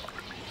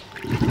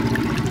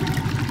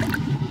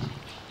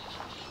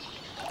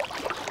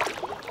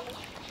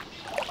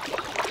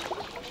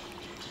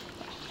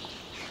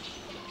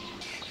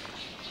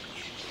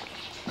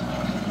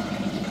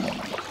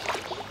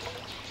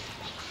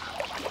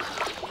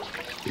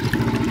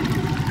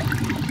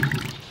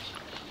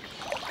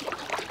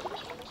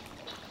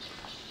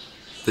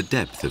 The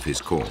depth of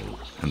his call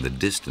and the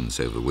distance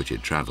over which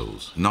it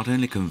travels not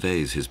only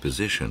conveys his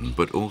position,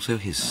 but also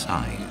his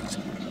size,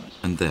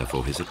 and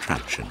therefore his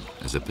attraction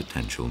as a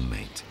potential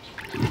mate.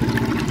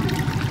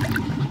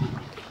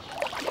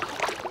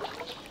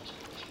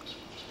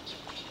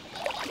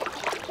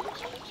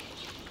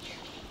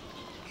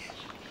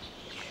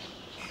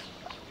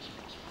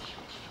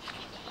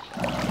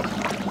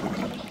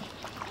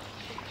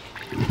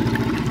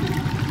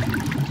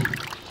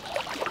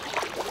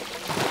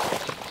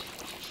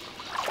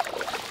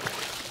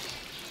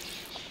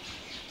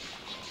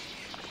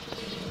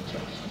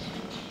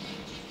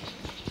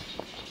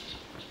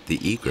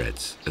 The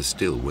egrets are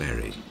still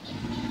wary.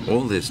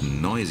 All this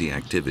noisy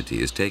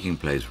activity is taking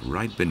place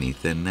right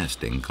beneath their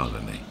nesting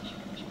colony.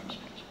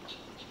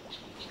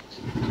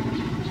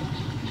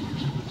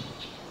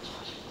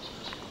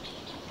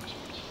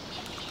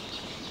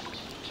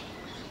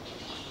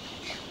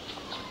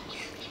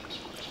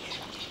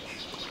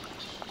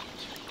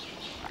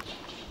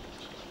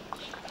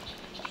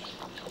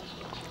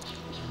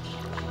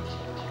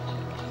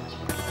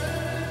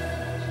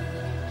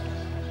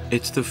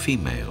 It's the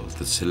female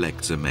that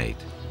selects a mate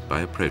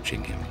by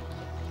approaching him.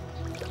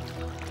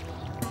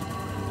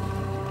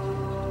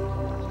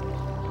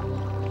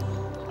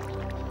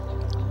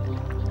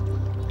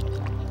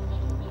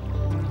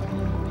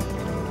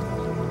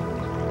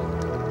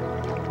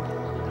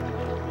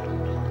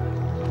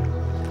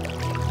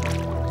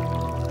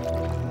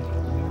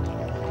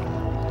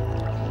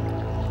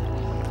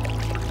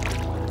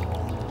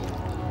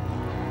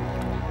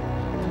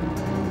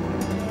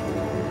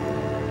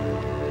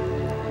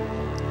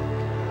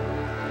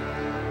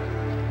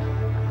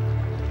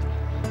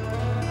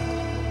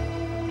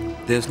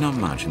 There's not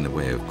much in the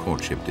way of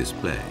courtship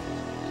display,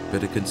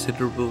 but a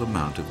considerable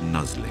amount of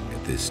nuzzling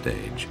at this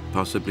stage,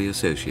 possibly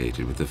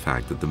associated with the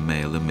fact that the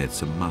male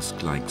emits a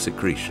musk-like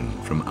secretion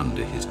from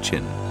under his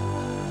chin.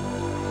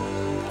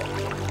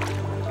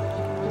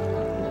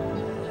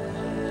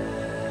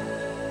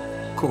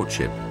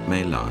 Courtship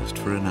may last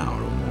for an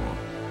hour or more.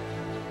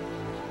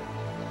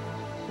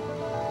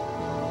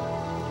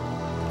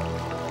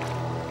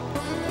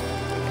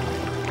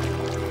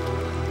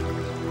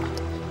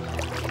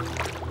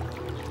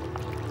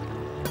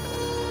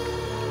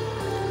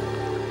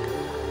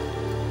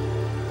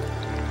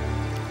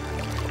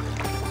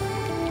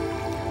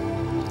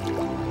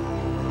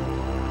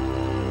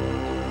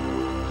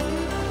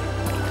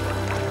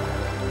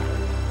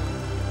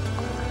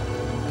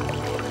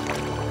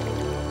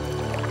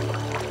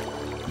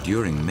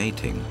 During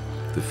mating,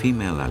 the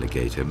female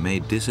alligator may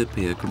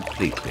disappear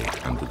completely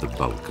under the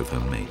bulk of her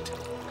mate.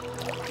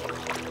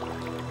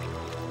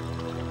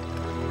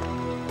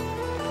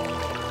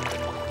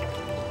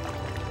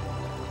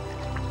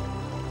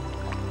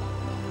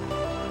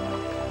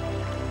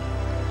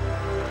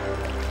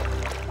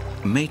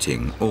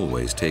 Mating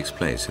always takes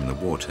place in the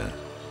water,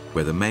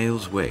 where the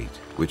male's weight,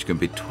 which can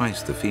be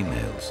twice the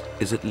female's,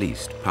 is at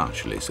least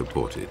partially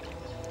supported.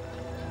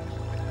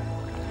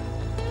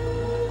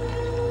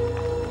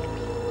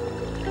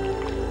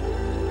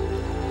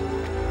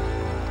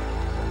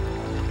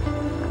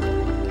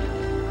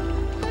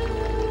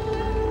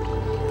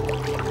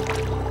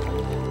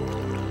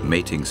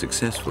 Mating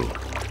successful,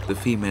 the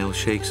female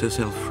shakes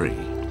herself free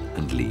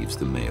and leaves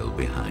the male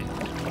behind.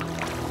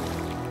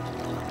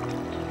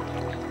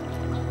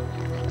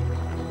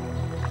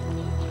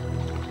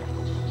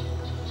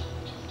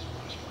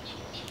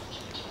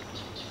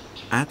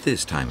 At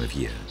this time of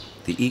year,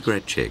 the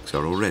egret chicks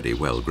are already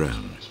well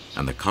grown,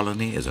 and the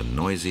colony is a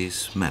noisy,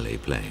 smelly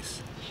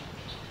place.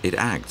 It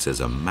acts as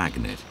a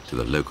magnet to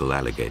the local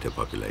alligator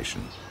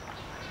population.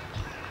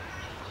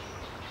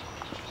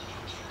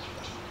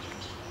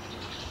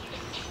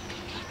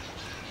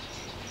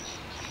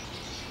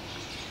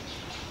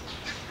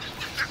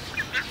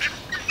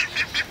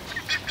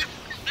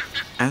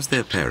 As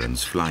their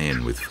parents fly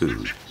in with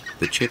food,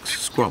 the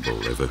chicks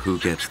squabble over who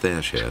gets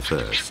their share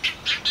first.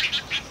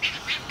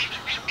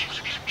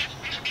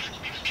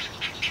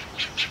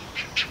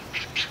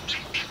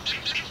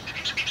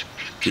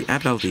 The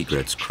adult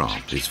egret's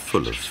crop is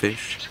full of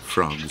fish,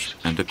 frogs,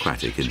 and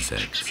aquatic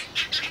insects.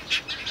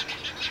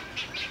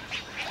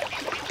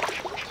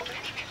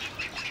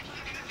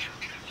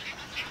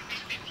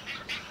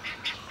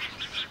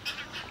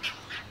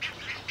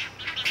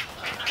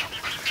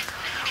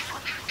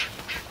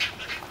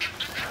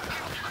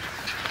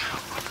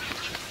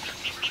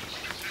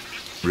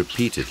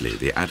 Repeatedly,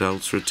 the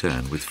adults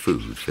return with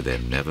food for their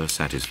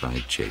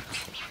never-satisfied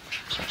chicks.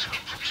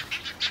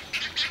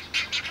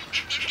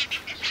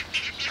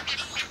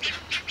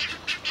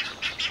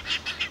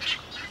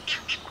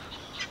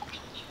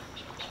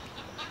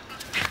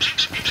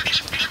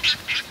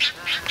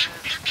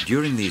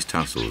 During these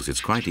tussles,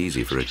 it's quite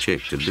easy for a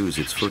chick to lose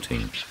its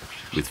footing,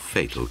 with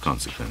fatal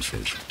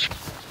consequences.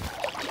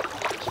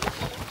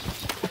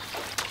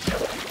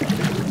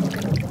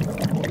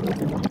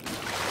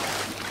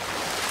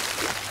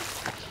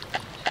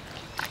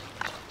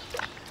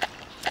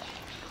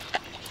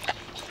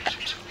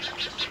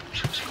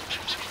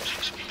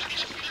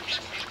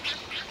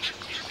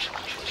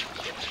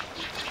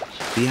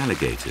 The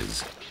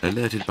alligators,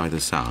 alerted by the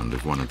sound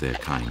of one of their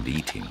kind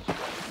eating,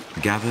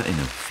 gather in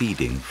a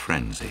feeding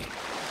frenzy,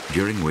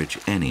 during which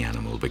any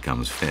animal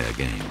becomes fair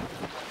game.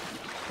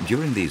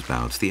 During these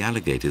bouts, the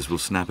alligators will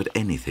snap at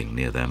anything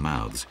near their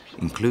mouths,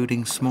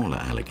 including smaller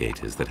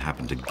alligators that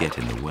happen to get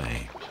in the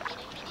way.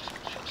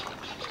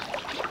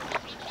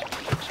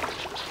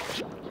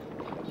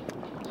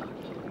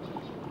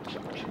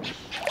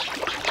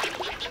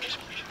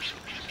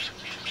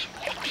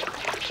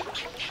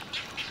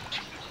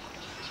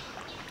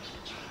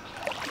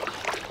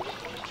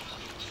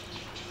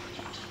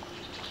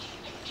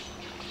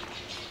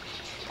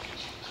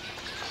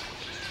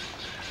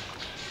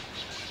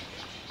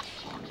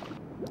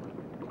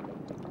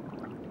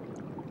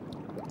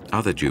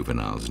 Other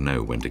juveniles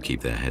know when to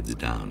keep their heads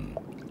down.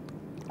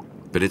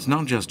 But it's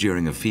not just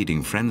during a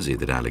feeding frenzy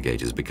that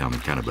alligators become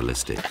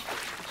cannibalistic.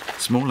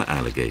 Smaller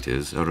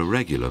alligators are a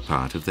regular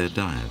part of their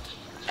diet.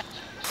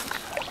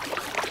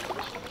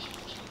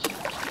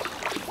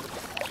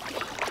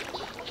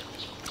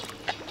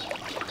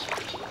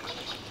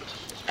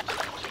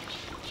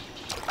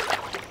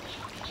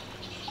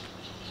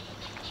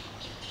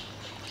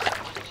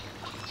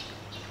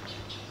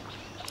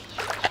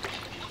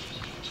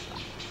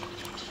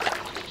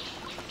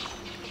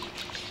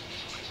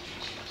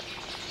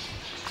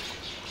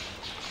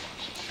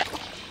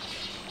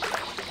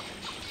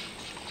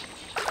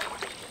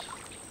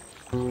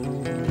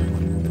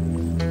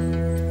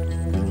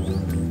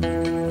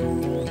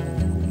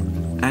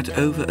 At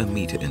over a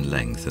meter in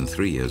length and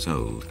 3 years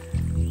old,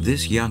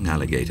 this young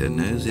alligator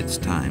knows it's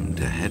time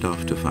to head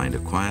off to find a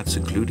quiet,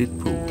 secluded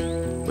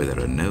pool where there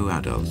are no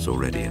adults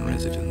already in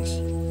residence.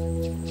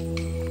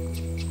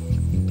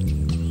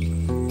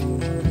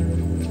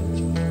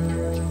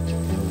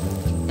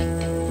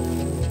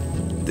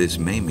 This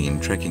may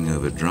mean trekking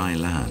over dry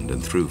land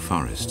and through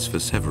forests for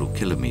several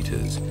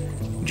kilometers,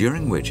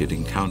 during which it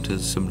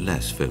encounters some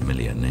less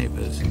familiar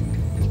neighbors.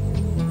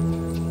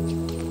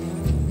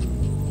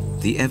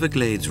 The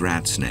Everglades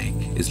rat snake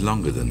is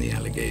longer than the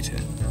alligator,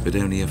 but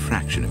only a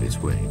fraction of its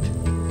weight.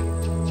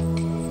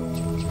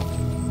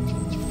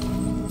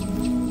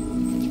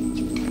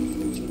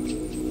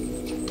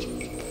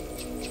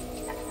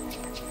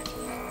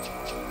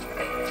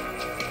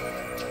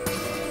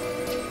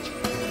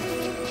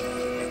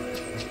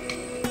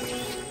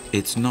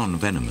 It's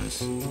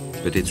non-venomous,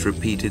 but its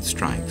repeated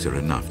strikes are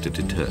enough to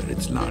deter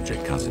its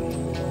larger cousin.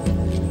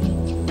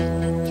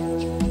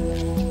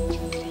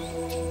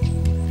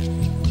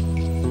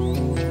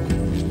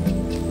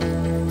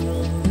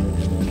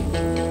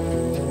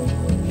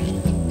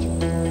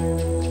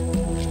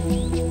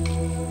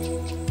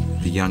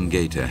 The young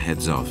gator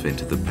heads off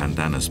into the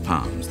pandanus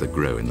palms that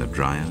grow in the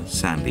drier,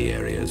 sandy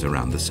areas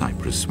around the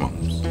cypress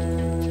swamps.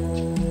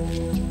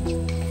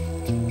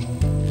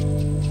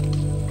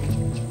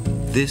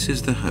 This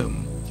is the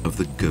home of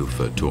the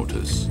gopher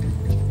tortoise.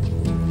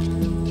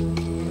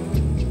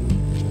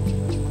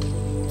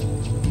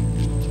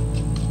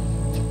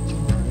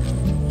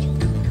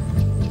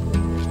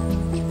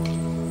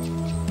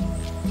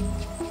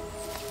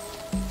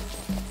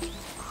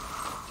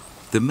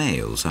 The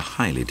males are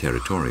highly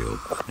territorial,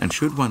 and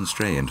should one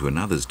stray into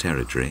another's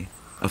territory,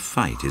 a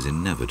fight is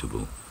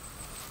inevitable.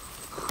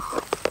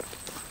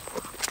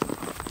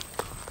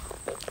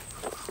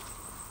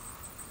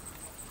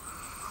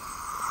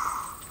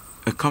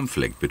 A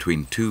conflict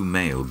between two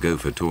male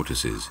gopher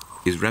tortoises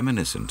is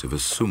reminiscent of a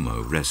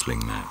sumo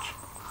wrestling match.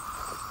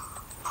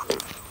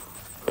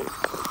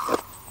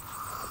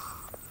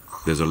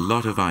 There's a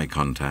lot of eye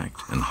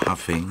contact and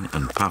huffing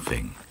and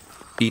puffing,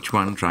 each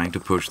one trying to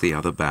push the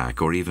other back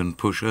or even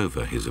push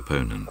over his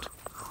opponent.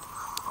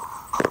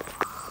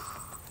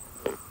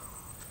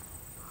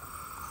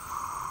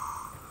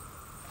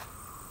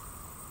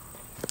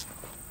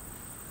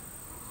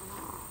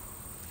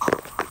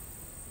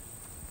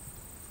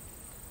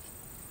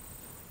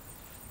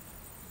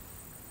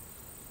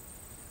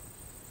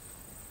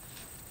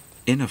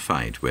 In a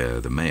fight where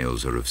the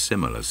males are of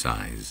similar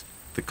size,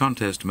 the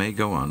contest may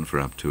go on for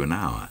up to an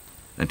hour,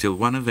 until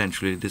one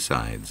eventually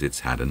decides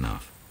it's had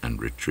enough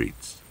and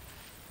retreats,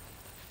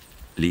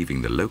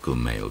 leaving the local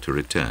male to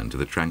return to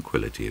the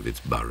tranquility of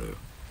its burrow.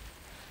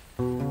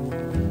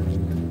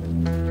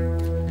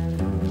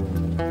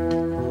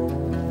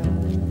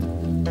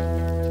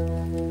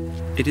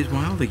 It is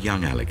while the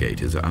young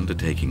alligators are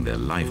undertaking their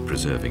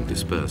life-preserving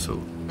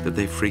dispersal that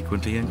they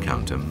frequently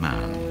encounter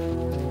man.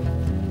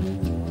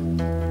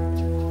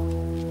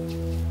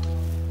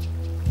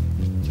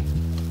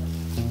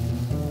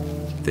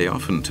 They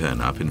often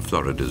turn up in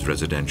Florida's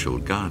residential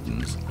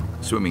gardens,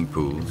 swimming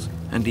pools,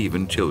 and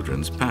even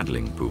children's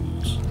paddling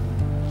pools.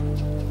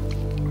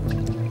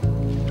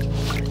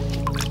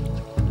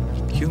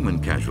 Human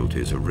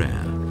casualties are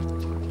rare,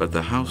 but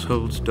the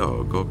household's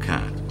dog or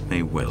cat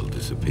may well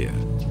disappear.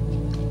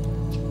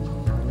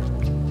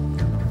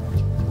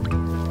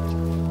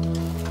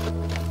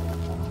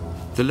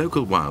 The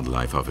local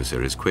wildlife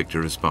officer is quick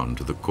to respond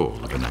to the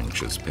call of an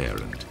anxious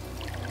parent.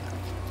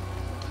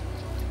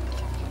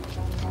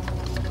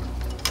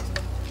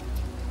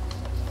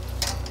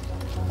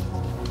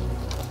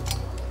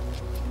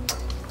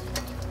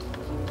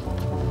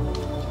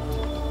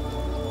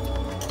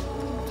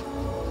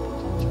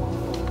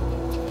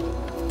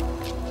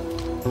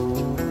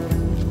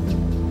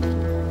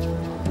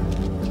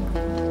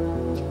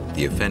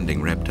 The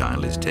offending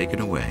reptile is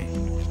taken away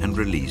and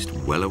released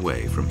well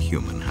away from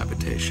human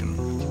habitation.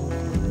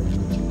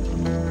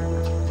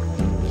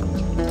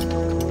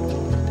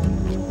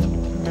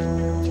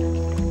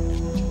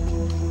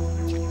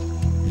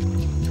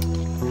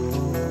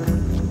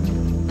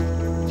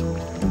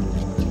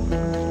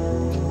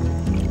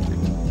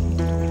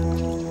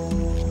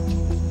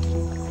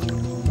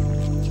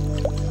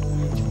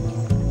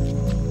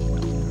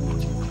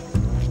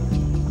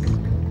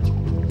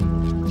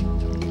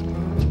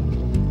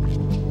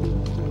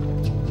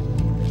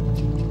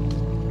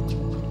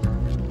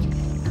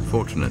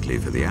 Fortunately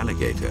for the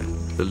alligator,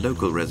 the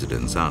local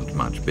residents aren't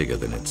much bigger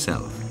than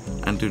itself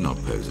and do not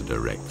pose a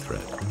direct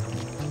threat.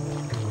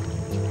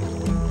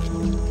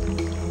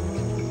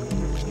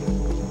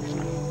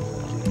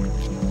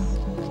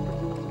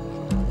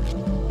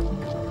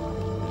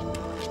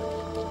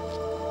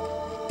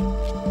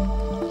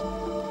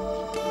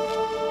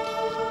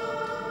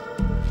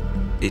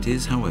 It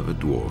is, however,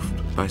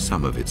 dwarfed by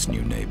some of its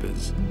new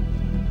neighbors,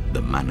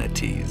 the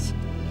manatees.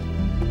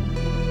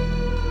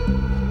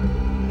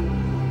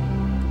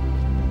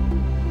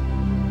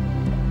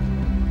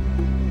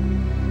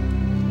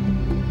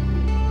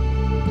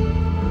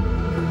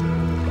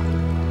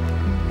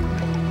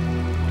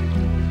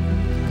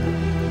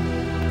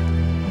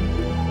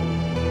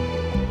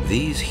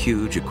 These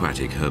huge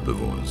aquatic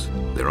herbivores,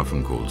 they're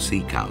often called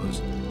sea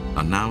cows,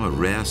 are now a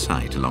rare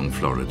sight along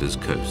Florida's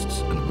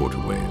coasts and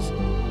waterways.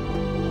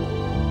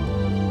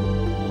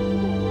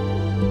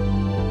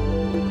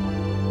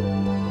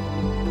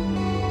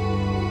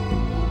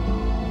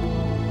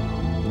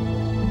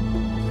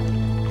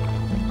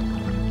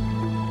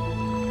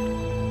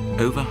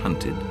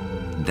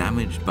 Overhunted,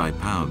 damaged by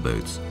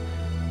powerboats,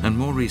 and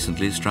more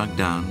recently struck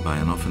down by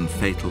an often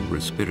fatal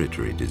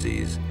respiratory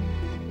disease,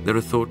 there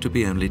are thought to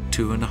be only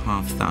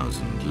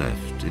 2,500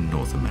 left in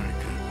North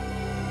America.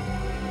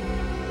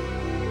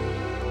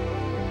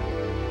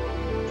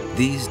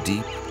 These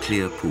deep,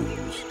 clear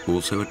pools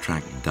also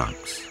attract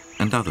ducks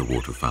and other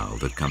waterfowl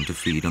that come to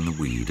feed on the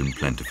weed and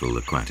plentiful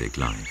aquatic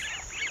life.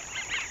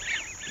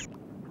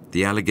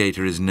 The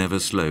alligator is never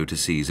slow to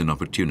seize an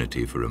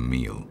opportunity for a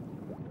meal.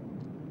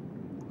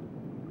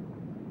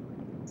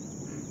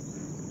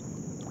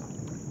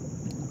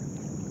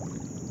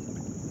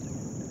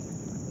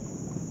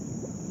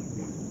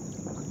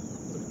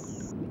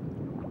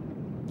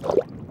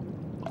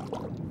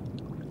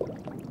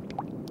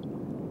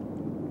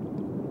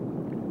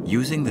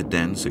 Using the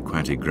dense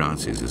aquatic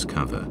grasses as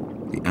cover,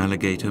 the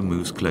alligator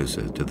moves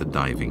closer to the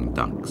diving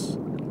ducks.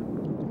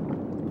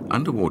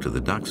 Underwater,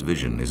 the duck's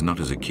vision is not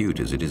as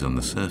acute as it is on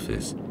the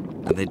surface,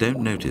 and they don't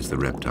notice the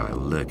reptile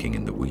lurking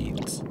in the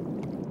weeds.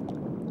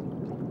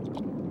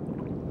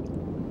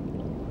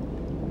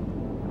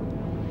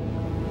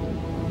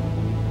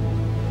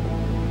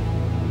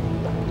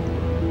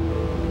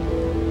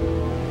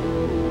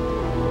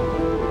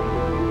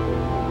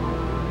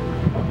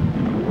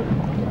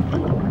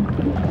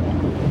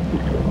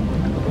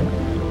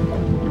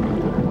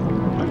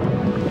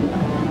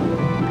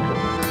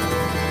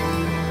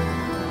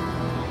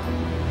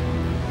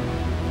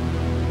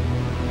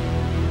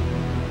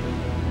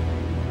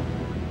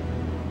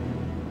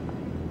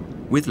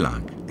 With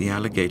luck, the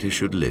alligator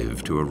should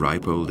live to a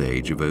ripe old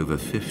age of over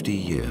 50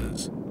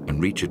 years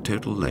and reach a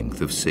total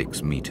length of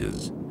 6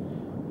 meters.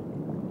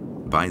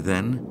 By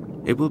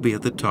then, it will be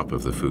at the top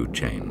of the food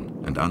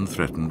chain and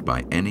unthreatened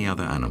by any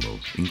other animal,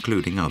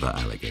 including other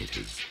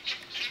alligators.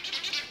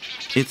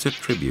 It's a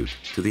tribute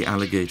to the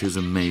alligator's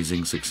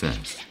amazing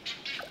success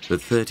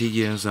that 30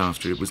 years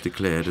after it was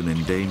declared an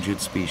endangered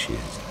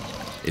species,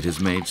 it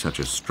has made such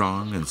a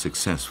strong and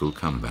successful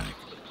comeback,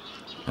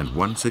 and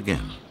once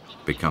again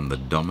become the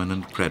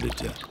dominant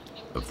predator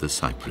of the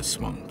cypress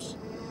swamps.